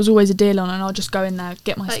was like there was always a deal on, and I'll just go in there,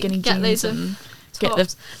 get my Like, skinny get jeans, loads of and get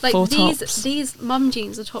tops. the Like 4 tops. these mum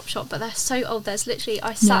jeans are Topshop, but they're so old. There's literally,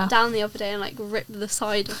 I sat Yeah. down the other day and like ripped the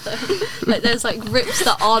side of them. Like there's like rips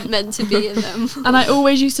that aren't meant to be in them. And I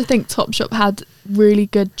always used to think Topshop had really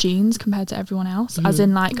good jeans compared to everyone else. As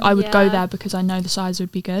in, like, I would go Yeah. there because I know the size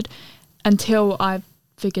would be good. Until I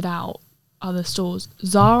figured out other stores.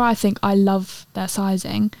 Zara, I think I love their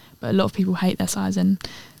sizing, but a lot of people hate their sizing.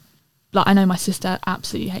 like I know my sister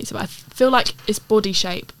absolutely hates it, but I feel like it's body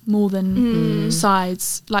shape more than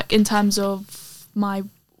size. Like in terms of my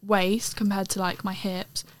waist compared to like my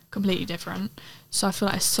hips, completely different. So I feel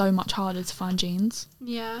like it's so much harder to find jeans.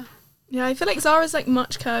 Yeah. Yeah, I feel like Zara's like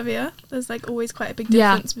much curvier. There's like always quite a big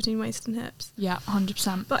Yeah. difference between waist and hips. Yeah,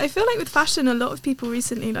 100%. But I feel like with fashion, a lot of people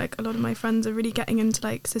recently, like a lot of my friends are really getting into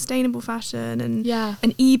like sustainable fashion and Yeah.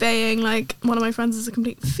 eBaying. Like one of my friends is a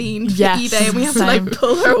complete fiend Yes, for eBay, and we have to same. like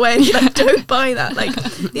pull her away and be like, don't buy that. Like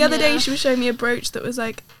the other day, she was showing me a brooch that was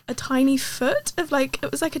like a tiny foot of like,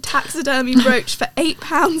 it was like a taxidermy brooch for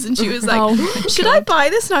 £8, and she was like, Oh my should I buy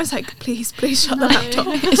this? And I was like, please shut the laptop.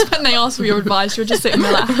 It's when they ask for your advice, you're just sitting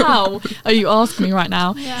there like, how are you asking me right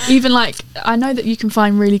now? Yeah. Even like, I know that you can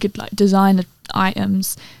find really good like designer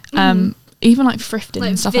items, even like thrifting Like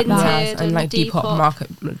and stuff like that. vintage. Yeah, and like Depop Depop.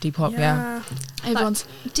 market, Depop, yeah. Everyone's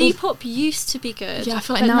Depop used to be good. yeah, I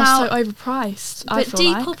feel like but now it's so overpriced. I But feel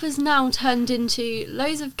Depop like. has now turned into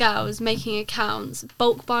loads of girls making accounts,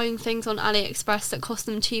 bulk buying things on AliExpress that cost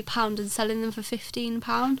them £2 and selling them for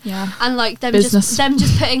 £15. Yeah. And like them Business.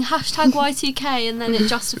 just putting hashtag Y2K, and then it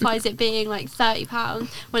justifies it being like £30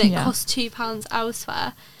 when it Yeah. costs £2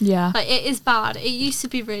 elsewhere. Yeah. Like it is bad. It used to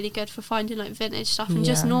be really good for finding like vintage stuff and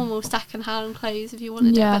just Yeah. normal second-hand clothes if you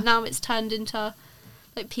wanted Yeah. it. But now it's turned into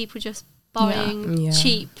like people just buying Yeah.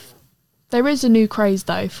 cheap. There is a new craze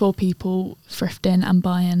though for people thrifting and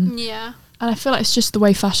buying. Yeah. And I feel like it's just the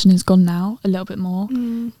way fashion has gone now a little bit more.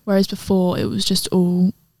 Whereas before it was just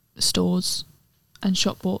all stores and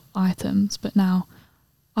shop bought items. But now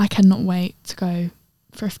I cannot wait to go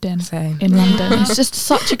thrifting Same. in London. Yeah. It's just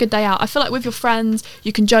such a good day out. I feel like with your friends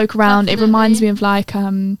you can joke around. It reminds me of like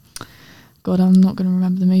God, I'm not going to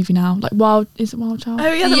remember the movie now. Like is it Wild Child?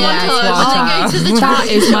 Oh yeah, the Yeah, one Wild when Child. they go to the That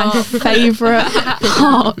charity is my shop. favourite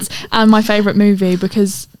part and my favourite movie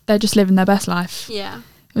because they're just living their best life. Yeah.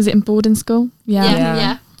 Was it in boarding school? Yeah. Yeah.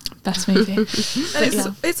 Yeah. Best movie. And But yeah.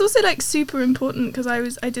 it's also like super important because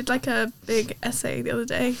I did like a big essay the other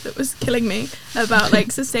day that was killing me about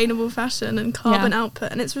like sustainable fashion and carbon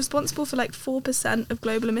output, and it's responsible for like 4% of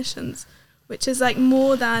global emissions, which is like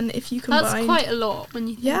more than if you combine. That's quite a lot when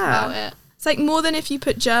you think Yeah. about it. It's like more than if you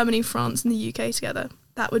put Germany, France, and the UK together.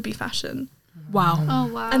 That would be fashion. Wow.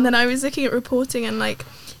 Oh wow. And then I was looking at reporting, and like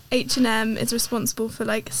H&M is responsible for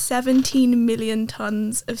like 17 million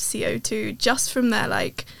tons of CO2 just from their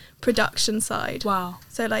like production side. Wow.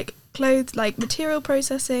 So like clothes, like material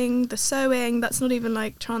processing, the sewing, that's not even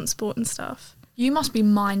like transport and stuff. You must be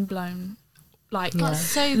mind blown, like Yeah. That's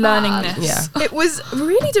so learning bad. this. Yeah. It was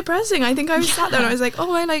really depressing. I think I was sat there and I was like,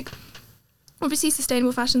 oh, I like, obviously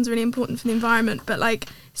sustainable fashion is really important for the environment, but like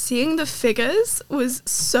seeing the figures was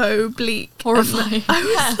so bleak. And Horrifying. I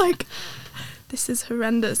was like, this is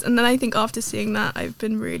horrendous. And then I think after seeing that, I've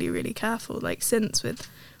been really, really careful, like since with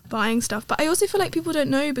buying stuff. But I also feel like people don't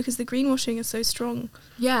know because the greenwashing is so strong.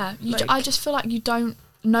 Yeah. Like- I just feel like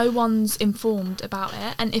no one's informed about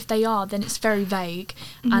it, and if they are, then it's very vague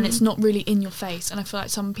and it's not really in your face. And I feel like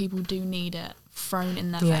some people do need it thrown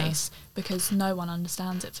in their Yeah. face because no one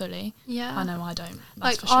understands it fully. Yeah. I know I don't. That's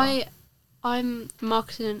Like for sure. I'm a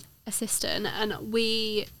marketing assistant, and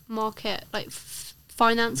we market like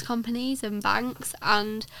finance companies and banks,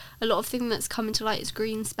 and a lot of thing that's coming to light is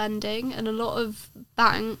green spending, and a lot of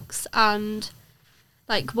banks and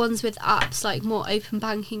like ones with apps, like more open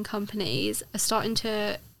banking companies, are starting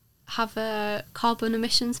to have a carbon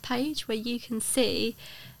emissions page where you can see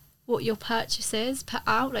what your purchases put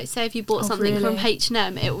out. Like say if you bought Oh, something from really?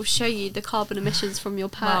 H&M, it will show you the carbon emissions from your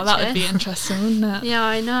purchase. Wow, that would be interesting, wouldn't it? Yeah,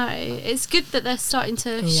 I know. It's good that they're starting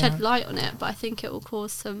to shed Yeah. light on it, but I think it will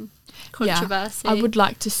cause some controversy. I would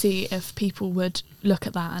like to see if people would look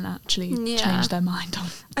at that and actually Yeah. change their mind on.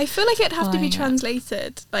 I feel like it'd have to be Buying it.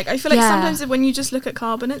 translated. Like I feel like Yeah. sometimes when you just look at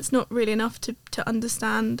carbon, it's not really enough to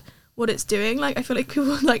understand what it's doing. Like I feel like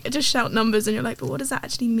people like just shout numbers and you're like, but what does that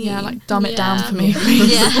actually mean? Yeah, like dumb it down Yeah. for me,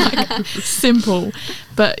 please. Yeah. Simple.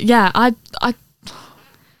 But yeah, I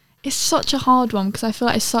it's such a hard one because I feel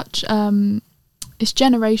like it's such it's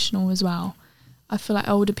generational as well. I feel like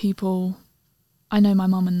older people, I know my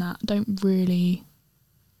mum and that don't really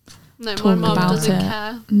No, my talk mum about doesn't it.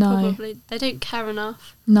 care. No. Probably. They don't care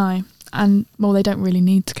enough. know. And well, they don't really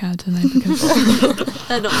need to care, do they? Because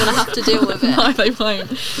They're not going to have to deal with it. no, they won't.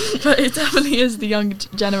 But it definitely is the younger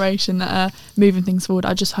generation that are moving things forward.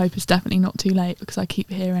 I just hope it's definitely not too late because I keep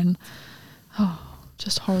hearing,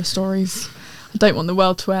 just horror stories. I don't want the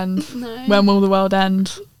world to end. No. When will the world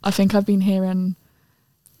end? I think I've been hearing.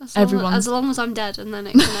 everyone's- As long as I'm dead, and then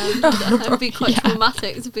it can end. It'd be quite Yeah.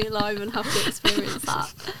 traumatic to be alive and have to experience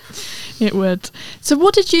that. It would. So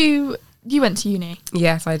what did you you went to uni.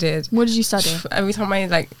 Yes, I did. What did you study? Every time I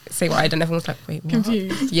like say what I done, everyone's like, wait, what?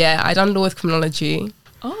 Confused. Yeah, I done law with criminology.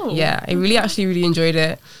 Oh. Yeah, I really enjoyed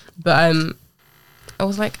it. But I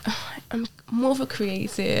was like, I'm more of a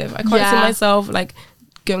creative. I can't see myself like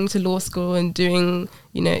going to law school and doing,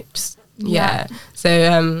 you know, just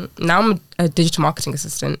So now I'm a digital marketing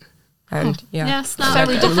assistant. And Yes, now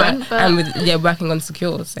very different. But and with working on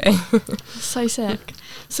Secure. so sick.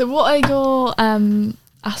 So what are your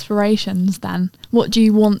aspirations then? What do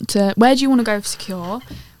you want to? Where do you want to go for Secure?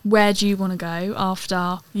 Where do you want to go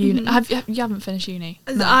after uni? You haven't finished uni?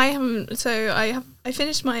 No. I haven't. So I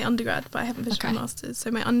finished my undergrad, but I haven't finished my masters.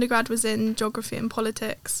 So my undergrad was in geography and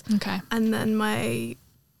politics. Okay. And then my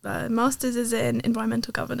masters is in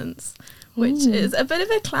environmental governance, which is a bit of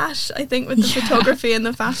a clash, I think, with the photography and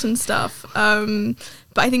the fashion stuff. But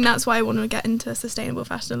I think that's why I want to get into sustainable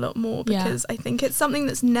fashion a lot more, because I think it's something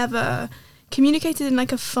that's never communicated in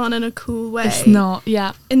like a fun and a cool way. It's not,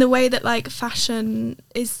 in the way that like fashion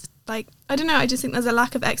is like, I don't know, I just think there's a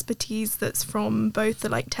lack of expertise that's from both the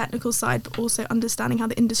like technical side, but also understanding how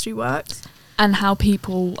the industry works. And how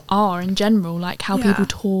people are in general, like how people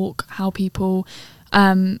talk, how people,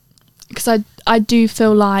 because I do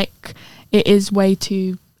feel like it is way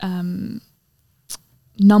too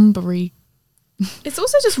numbery. It's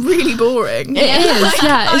also just really boring. It is, like,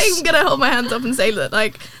 yeah. I'm going to hold my hands up and say that,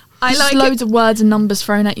 like, I just like loads of words and numbers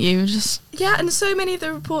thrown at you. Just and so many of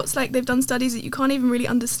the reports, like, they've done studies that you can't even really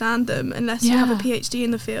understand them unless you have a PhD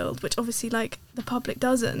in the field, which obviously, like, the public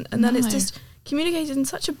doesn't. And then it's just communicated in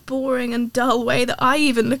such a boring and dull way that I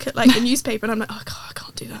even look at, like, the newspaper and I'm like, oh, God, I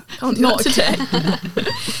can't do that. I can't do that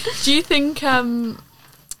today. Do you think...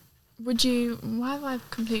 would you... Why have I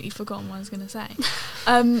completely forgotten what I was going to say?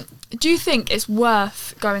 Do you think it's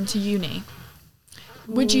worth going to uni?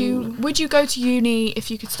 Would you go to uni if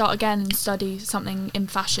you could start again and study something in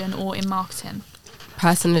fashion or in marketing?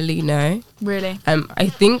 Personally, no. Really? I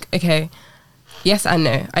think, yes and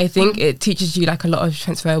no. I think it teaches you like a lot of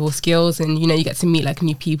transferable skills, and you know, you get to meet like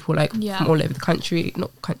new people like from all over the country.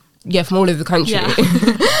 From all over the country.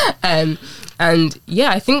 Yeah. And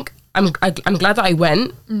I think I'm glad that I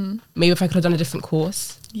went. Maybe if I could have done a different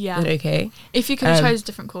course. Yeah. But okay. If you could have chose a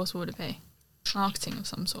different course, what would it be? Marketing of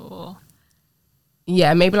some sort, or?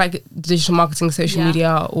 Yeah, maybe like digital marketing, social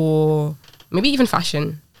media, or maybe even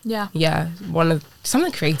fashion. Yeah. Yeah,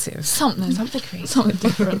 something creative. Something creative. Something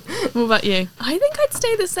different. What about you? I think I'd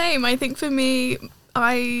stay the same. I think for me,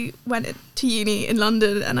 I went to uni in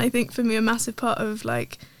London, and I think for me a massive part of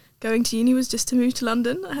like going to uni was just to move to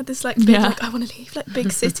London. I had this like big, like I want to leave, like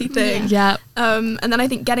big city thing. And then I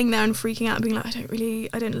think getting there and freaking out and being like,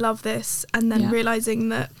 I don't love this, and then realising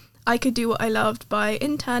that I could do what I loved by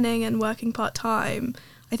interning and working part-time.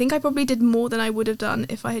 I think I probably did more than I would have done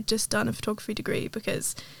if I had just done a photography degree,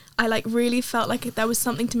 because I like really felt like there was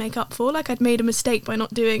something to make up for. Like I'd made a mistake by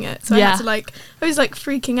not doing it. So I had to I was like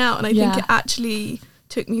freaking out, and I think it actually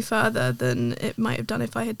took me further than it might have done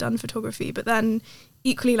if I had done photography. But then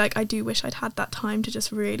equally, like I do wish I'd had that time to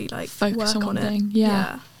just really like focus work on it.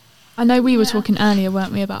 Yeah. I know we were talking earlier,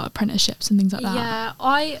 weren't we, about apprenticeships and things like that. Yeah,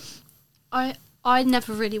 I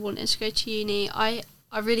never really wanted to go to uni. I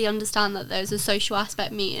really understand that there's a social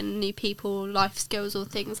aspect, meeting new people, life skills or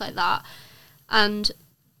things like that. And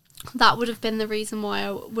that would have been the reason why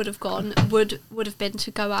I would have gone, would have been to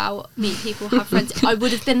go out, meet people, have friends. I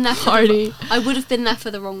would have been there for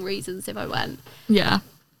the wrong reasons if I went. Yeah.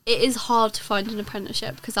 It is hard to find an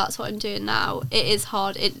apprenticeship, because that's what I'm doing now. It is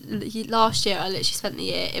hard. Last year I literally spent the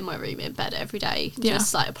year in my room in bed every day,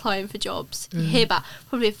 just like applying for jobs.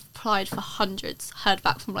 Probably applied for hundreds, heard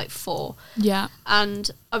back from like 4. Yeah. And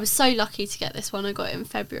I was so lucky to get this one. I got it in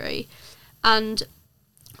February. And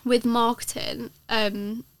with marketing,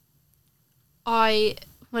 when I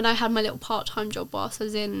had my little part-time job whilst I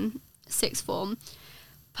was in sixth form,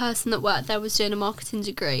 person that worked there was doing a marketing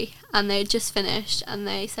degree, and they had just finished, and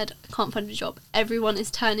they said, I can't find a job. Everyone is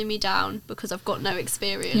turning me down because I've got no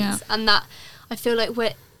experience. And that, I feel like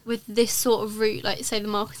with this sort of route, like say the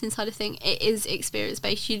marketing side of thing, it is experience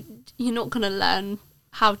based. You're not going to learn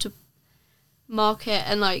how to market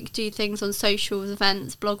and like do things on socials,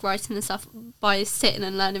 events, blog writing and stuff by sitting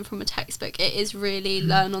and learning from a textbook. It is really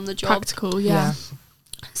learn on the job, practical.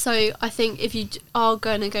 So I think if you are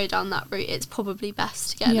going to go down that route, it's probably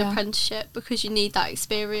best to get an apprenticeship, because you need that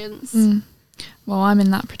experience. Well, I'm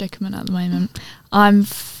in that predicament at the moment. I'm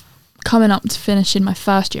coming up to finishing my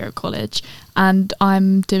first year at college, and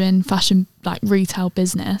I'm doing fashion, like retail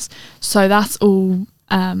business. So that's all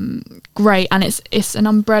great, and it's an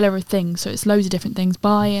umbrella of things. So it's loads of different things: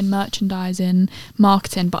 buying, merchandising,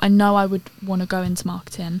 marketing. But I know I would want to go into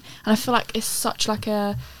marketing, and I feel like it's such like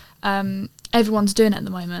a everyone's doing it at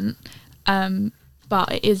the moment.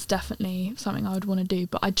 But it is definitely something I would want to do.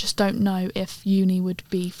 But I just don't know if uni would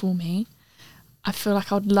be for me. I feel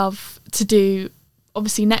like I'd love to do,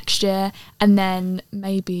 obviously, next year, and then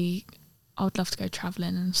maybe I would love to go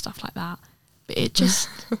travelling and stuff like that. But it just,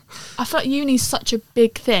 I feel like uni's such a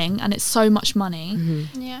big thing, and it's so much money,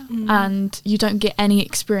 Yeah. and you don't get any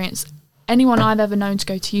experience. Anyone I've ever known to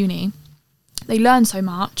go to uni, they learn so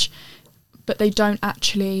much, but they can't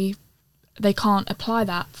apply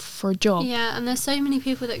that for a job. Yeah, and there's so many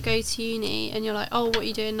people that go to uni and you're like, oh, what are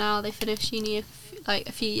you doing now? They finish uni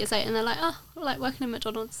a few years later and they're like, oh, I like working in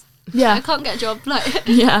McDonald's. Yeah. I can't get a job. Like,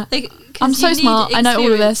 Yeah. I'm so smart. I know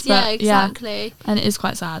all of this, but yeah, exactly. And it is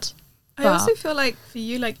quite sad. I also feel like for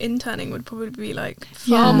you, like interning would probably be like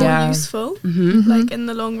Yeah. far more Yeah. useful, Mhm. like in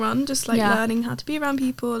the long run, just like Yeah. learning how to be around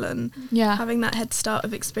people and Yeah. having that head start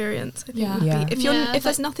of experience. I think Yeah. would Yeah. be, if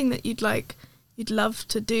there's nothing that you'd love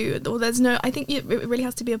to do, or there's no, I think it really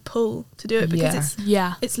has to be a pull to do it because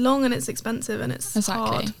Yeah. it's long and it's expensive and it's Exactly.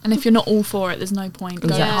 hard. And if you're not all for it, there's no point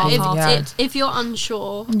going Exactly. half-hearted. If you're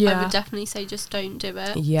unsure, I Yeah. would definitely say just don't do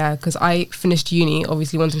it. Yeah, because I finished uni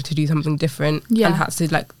obviously wanting to do something different Yeah. and had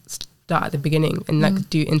to like start at the beginning and like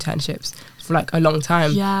do internships for like a long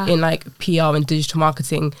time Yeah. in like PR and digital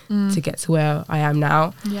marketing to get to where I am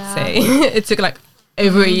now. Yeah. So it took like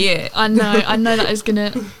over a year. I know that is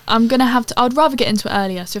I'm gonna have to, I'd rather get into it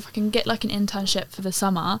earlier, so if I can get like an internship for the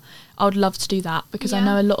summer, I would love to do that, because I Yeah.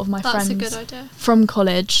 know a lot of my That's friends a good idea. from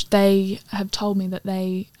college, they have told me that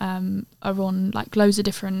they are on like loads of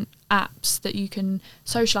different apps that you can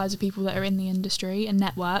socialise with people that are in the industry and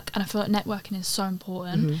network, and I feel like networking is so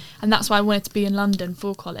important, and that's why I wanted to be in London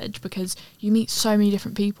for college, because you meet so many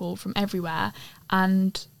different people from everywhere,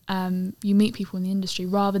 and you meet people in the industry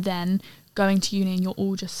rather than going to uni and you're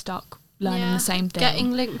all just stuck learning the same thing.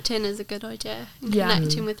 Getting LinkedIn is a good idea. And Yeah.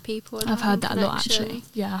 connecting with people. And I've heard that having a lot actually.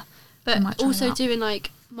 connections. Yeah. I might But try also that. doing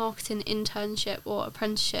like marketing internship or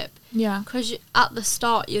apprenticeship, Yeah. because at the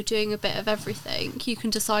start you're doing a bit of everything. You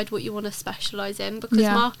can decide what you want to specialise in, because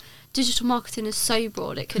Yeah. digital marketing is so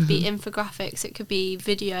broad. It could be infographics, it could be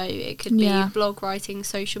video, it could Yeah. be blog writing,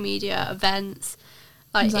 social media, events.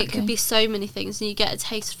 Like it Exactly. could be so many things, and you get a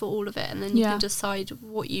taste for all of it, and then you Yeah. can decide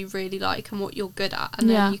what you really like and what you're good at, and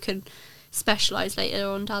Yeah. then you can specialise later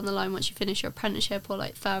on down the line once you finish your apprenticeship or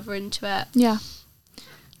like further into it. Yeah.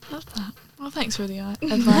 Love that. Well, thanks for the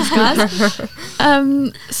advice,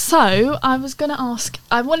 guys. So I was going to ask,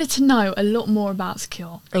 I wanted to know a lot more about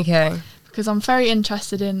Secure, Okay. because I'm very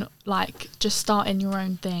interested in like just starting your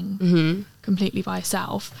own thing completely by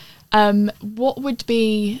yourself. What would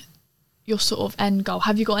be your sort of end goal?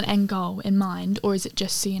 Have you got an end goal in mind, or is it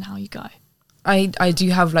just seeing how you go? I do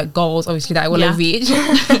have like goals obviously that I want to reach.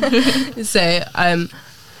 So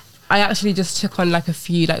I actually just took on like a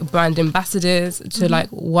few like brand ambassadors to like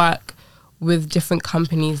work with different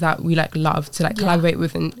companies that we like love to like collaborate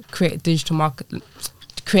with and create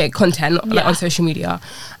create content like on social media.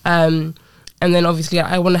 And then obviously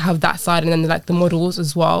I want to have that side, and then like the models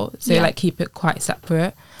as well, so like keep it quite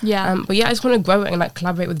separate. But I just want to grow it and like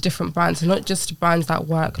collaborate with different brands, and not just brands that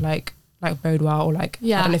work like Bodewell or like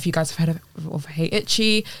I don't know if you guys have heard of Hey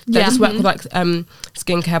Itchy. They just work with like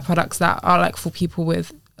skincare products that are like for people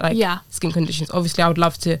with like skin conditions. Obviously I would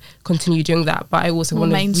love to continue doing that, but I also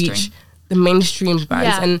want to reach the mainstream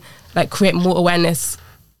brands and like create more awareness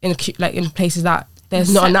in places that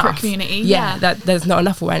there's not enough community. That there's not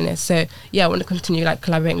enough awareness. So I want to continue like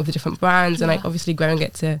collaborating with the different brands and like obviously growing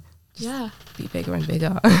it to be bigger and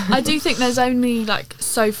bigger. I do think there's only like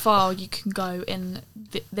so far you can go in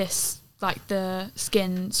this like the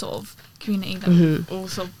skin sort of community that we've all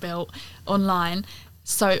sort of built online.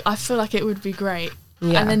 So I feel like it would be great.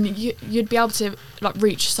 And then you'd be able to like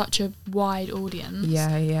reach such a wide audience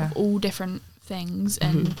of all different things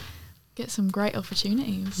and get some great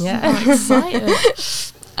opportunities. I'm excited.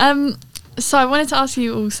 So I wanted to ask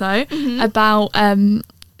you also about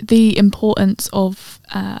the importance of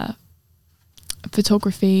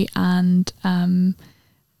photography and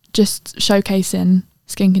just showcasing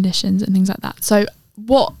skin conditions and things like that. So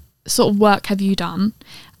what sort of work have you done,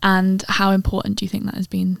 and how important do you think that has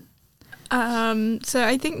been? So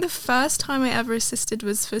I think the first time I ever assisted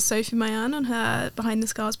was for Sophie Mayan on her Behind the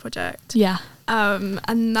Scars project.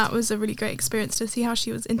 And that was a really great experience to see how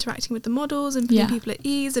she was interacting with the models and putting people at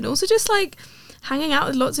ease, and also just like hanging out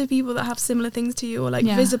with lots of people that have similar things to you, or like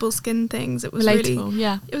visible skin things. It was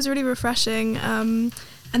relatable. It was really refreshing.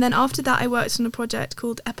 And then after that, I worked on a project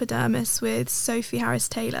called Epidermis with Sophie Harris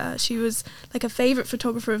Taylor. She was like a favourite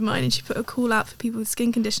photographer of mine, and she put a call out for people with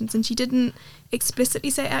skin conditions, and she didn't explicitly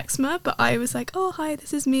say eczema, but I was like, oh, hi,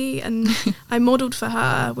 this is me. And I modelled for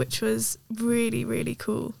her, which was really, really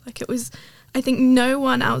cool. Like, it was, I think no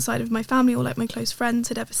one outside of my family or like my close friends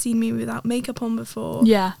had ever seen me without makeup on before.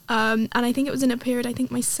 Yeah. And I think it was in a period, I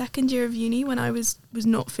think my second year of uni, when I was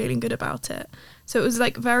not feeling good about it. So it was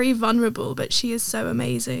like very vulnerable, but she is so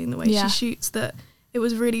amazing the way she shoots that it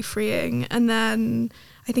was really freeing. And then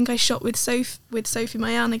I think I shot with Sophie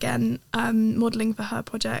Mayan again, modelling for her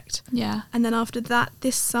project. Yeah. And then after that,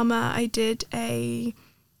 this summer, I did a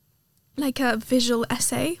visual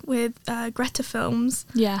essay with Greta Films.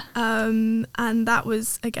 Yeah. And that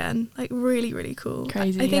was, again, like really, really cool.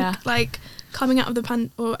 Crazy, I think like coming out of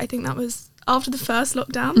the I think that was after the first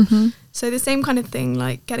lockdown. Mm-hmm. So the same kind of thing,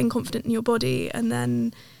 like getting confident in your body and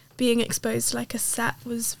then being exposed to like a set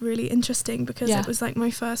was really interesting because it was like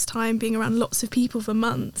my first time being around lots of people for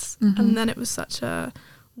months. Mm-hmm. And then it was such a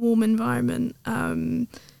warm environment. And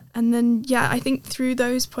then, I think through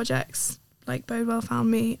those projects, like Bodewell found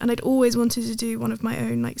me, and I'd always wanted to do one of my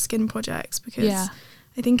own like skin projects because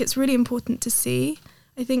I think it's really important to see.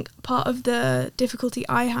 I think part of the difficulty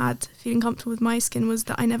I had feeling comfortable with my skin was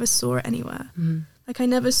that I never saw it anywhere. Like I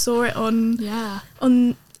never saw it on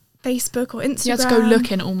Facebook or Instagram. You had to go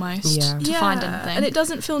looking almost to find anything. And it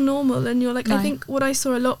doesn't feel normal, and you're like, I think what I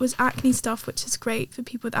saw a lot was acne stuff, which is great for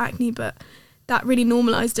people with acne, but that really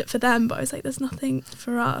normalised it for them. But I was like, there's nothing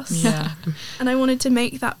for us. Yeah. And I wanted to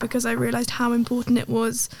make that because I realised how important it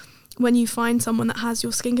was when you find someone that has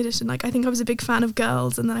your skin condition. Like, I think I was a big fan of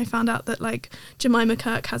girls, and then I found out that like Jemima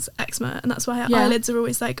Kirk has eczema, and that's why her eyelids are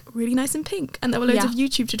always like really nice and pink. And there were loads of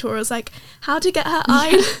YouTube tutorials like how to get her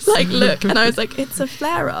eyes like look, and I was like, it's a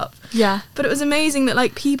flare up. Yeah. But it was amazing that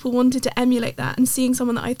like people wanted to emulate that, and seeing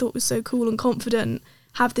someone that I thought was so cool and confident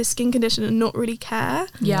have this skin condition and not really care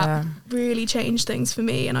really changed things for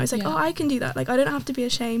me. And I was like, oh, I can do that. Like, I don't have to be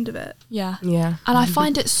ashamed of it. Yeah. Yeah. And I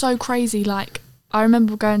find it so crazy. Like, I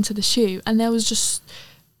remember going to the shoot, and there was just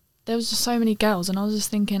so many girls, and I was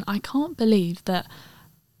just thinking, I can't believe that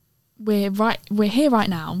we're here right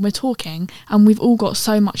now, and we're talking, and we've all got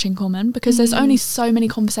so much in common, because there's only so many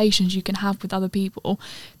conversations you can have with other people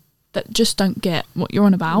that just don't get what you're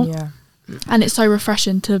on about. Yeah. And it's so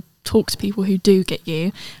refreshing to talk to people who do get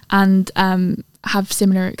you and have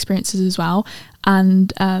similar experiences as well.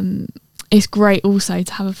 And it's great also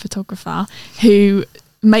to have a photographer who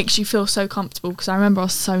makes you feel so comfortable, because I remember I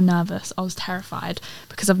was so nervous. I was terrified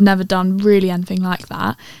because I've never done really anything like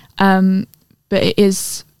that. But it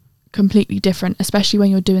is completely different, especially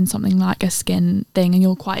when you're doing something like a skin thing and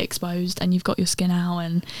you're quite exposed and you've got your skin out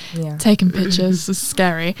and taking pictures. It's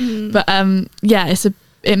scary. But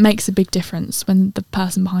it makes a big difference when the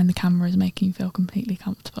person behind the camera is making you feel completely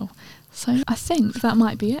comfortable. So I think that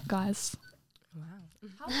might be it, guys.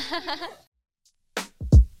 Wow.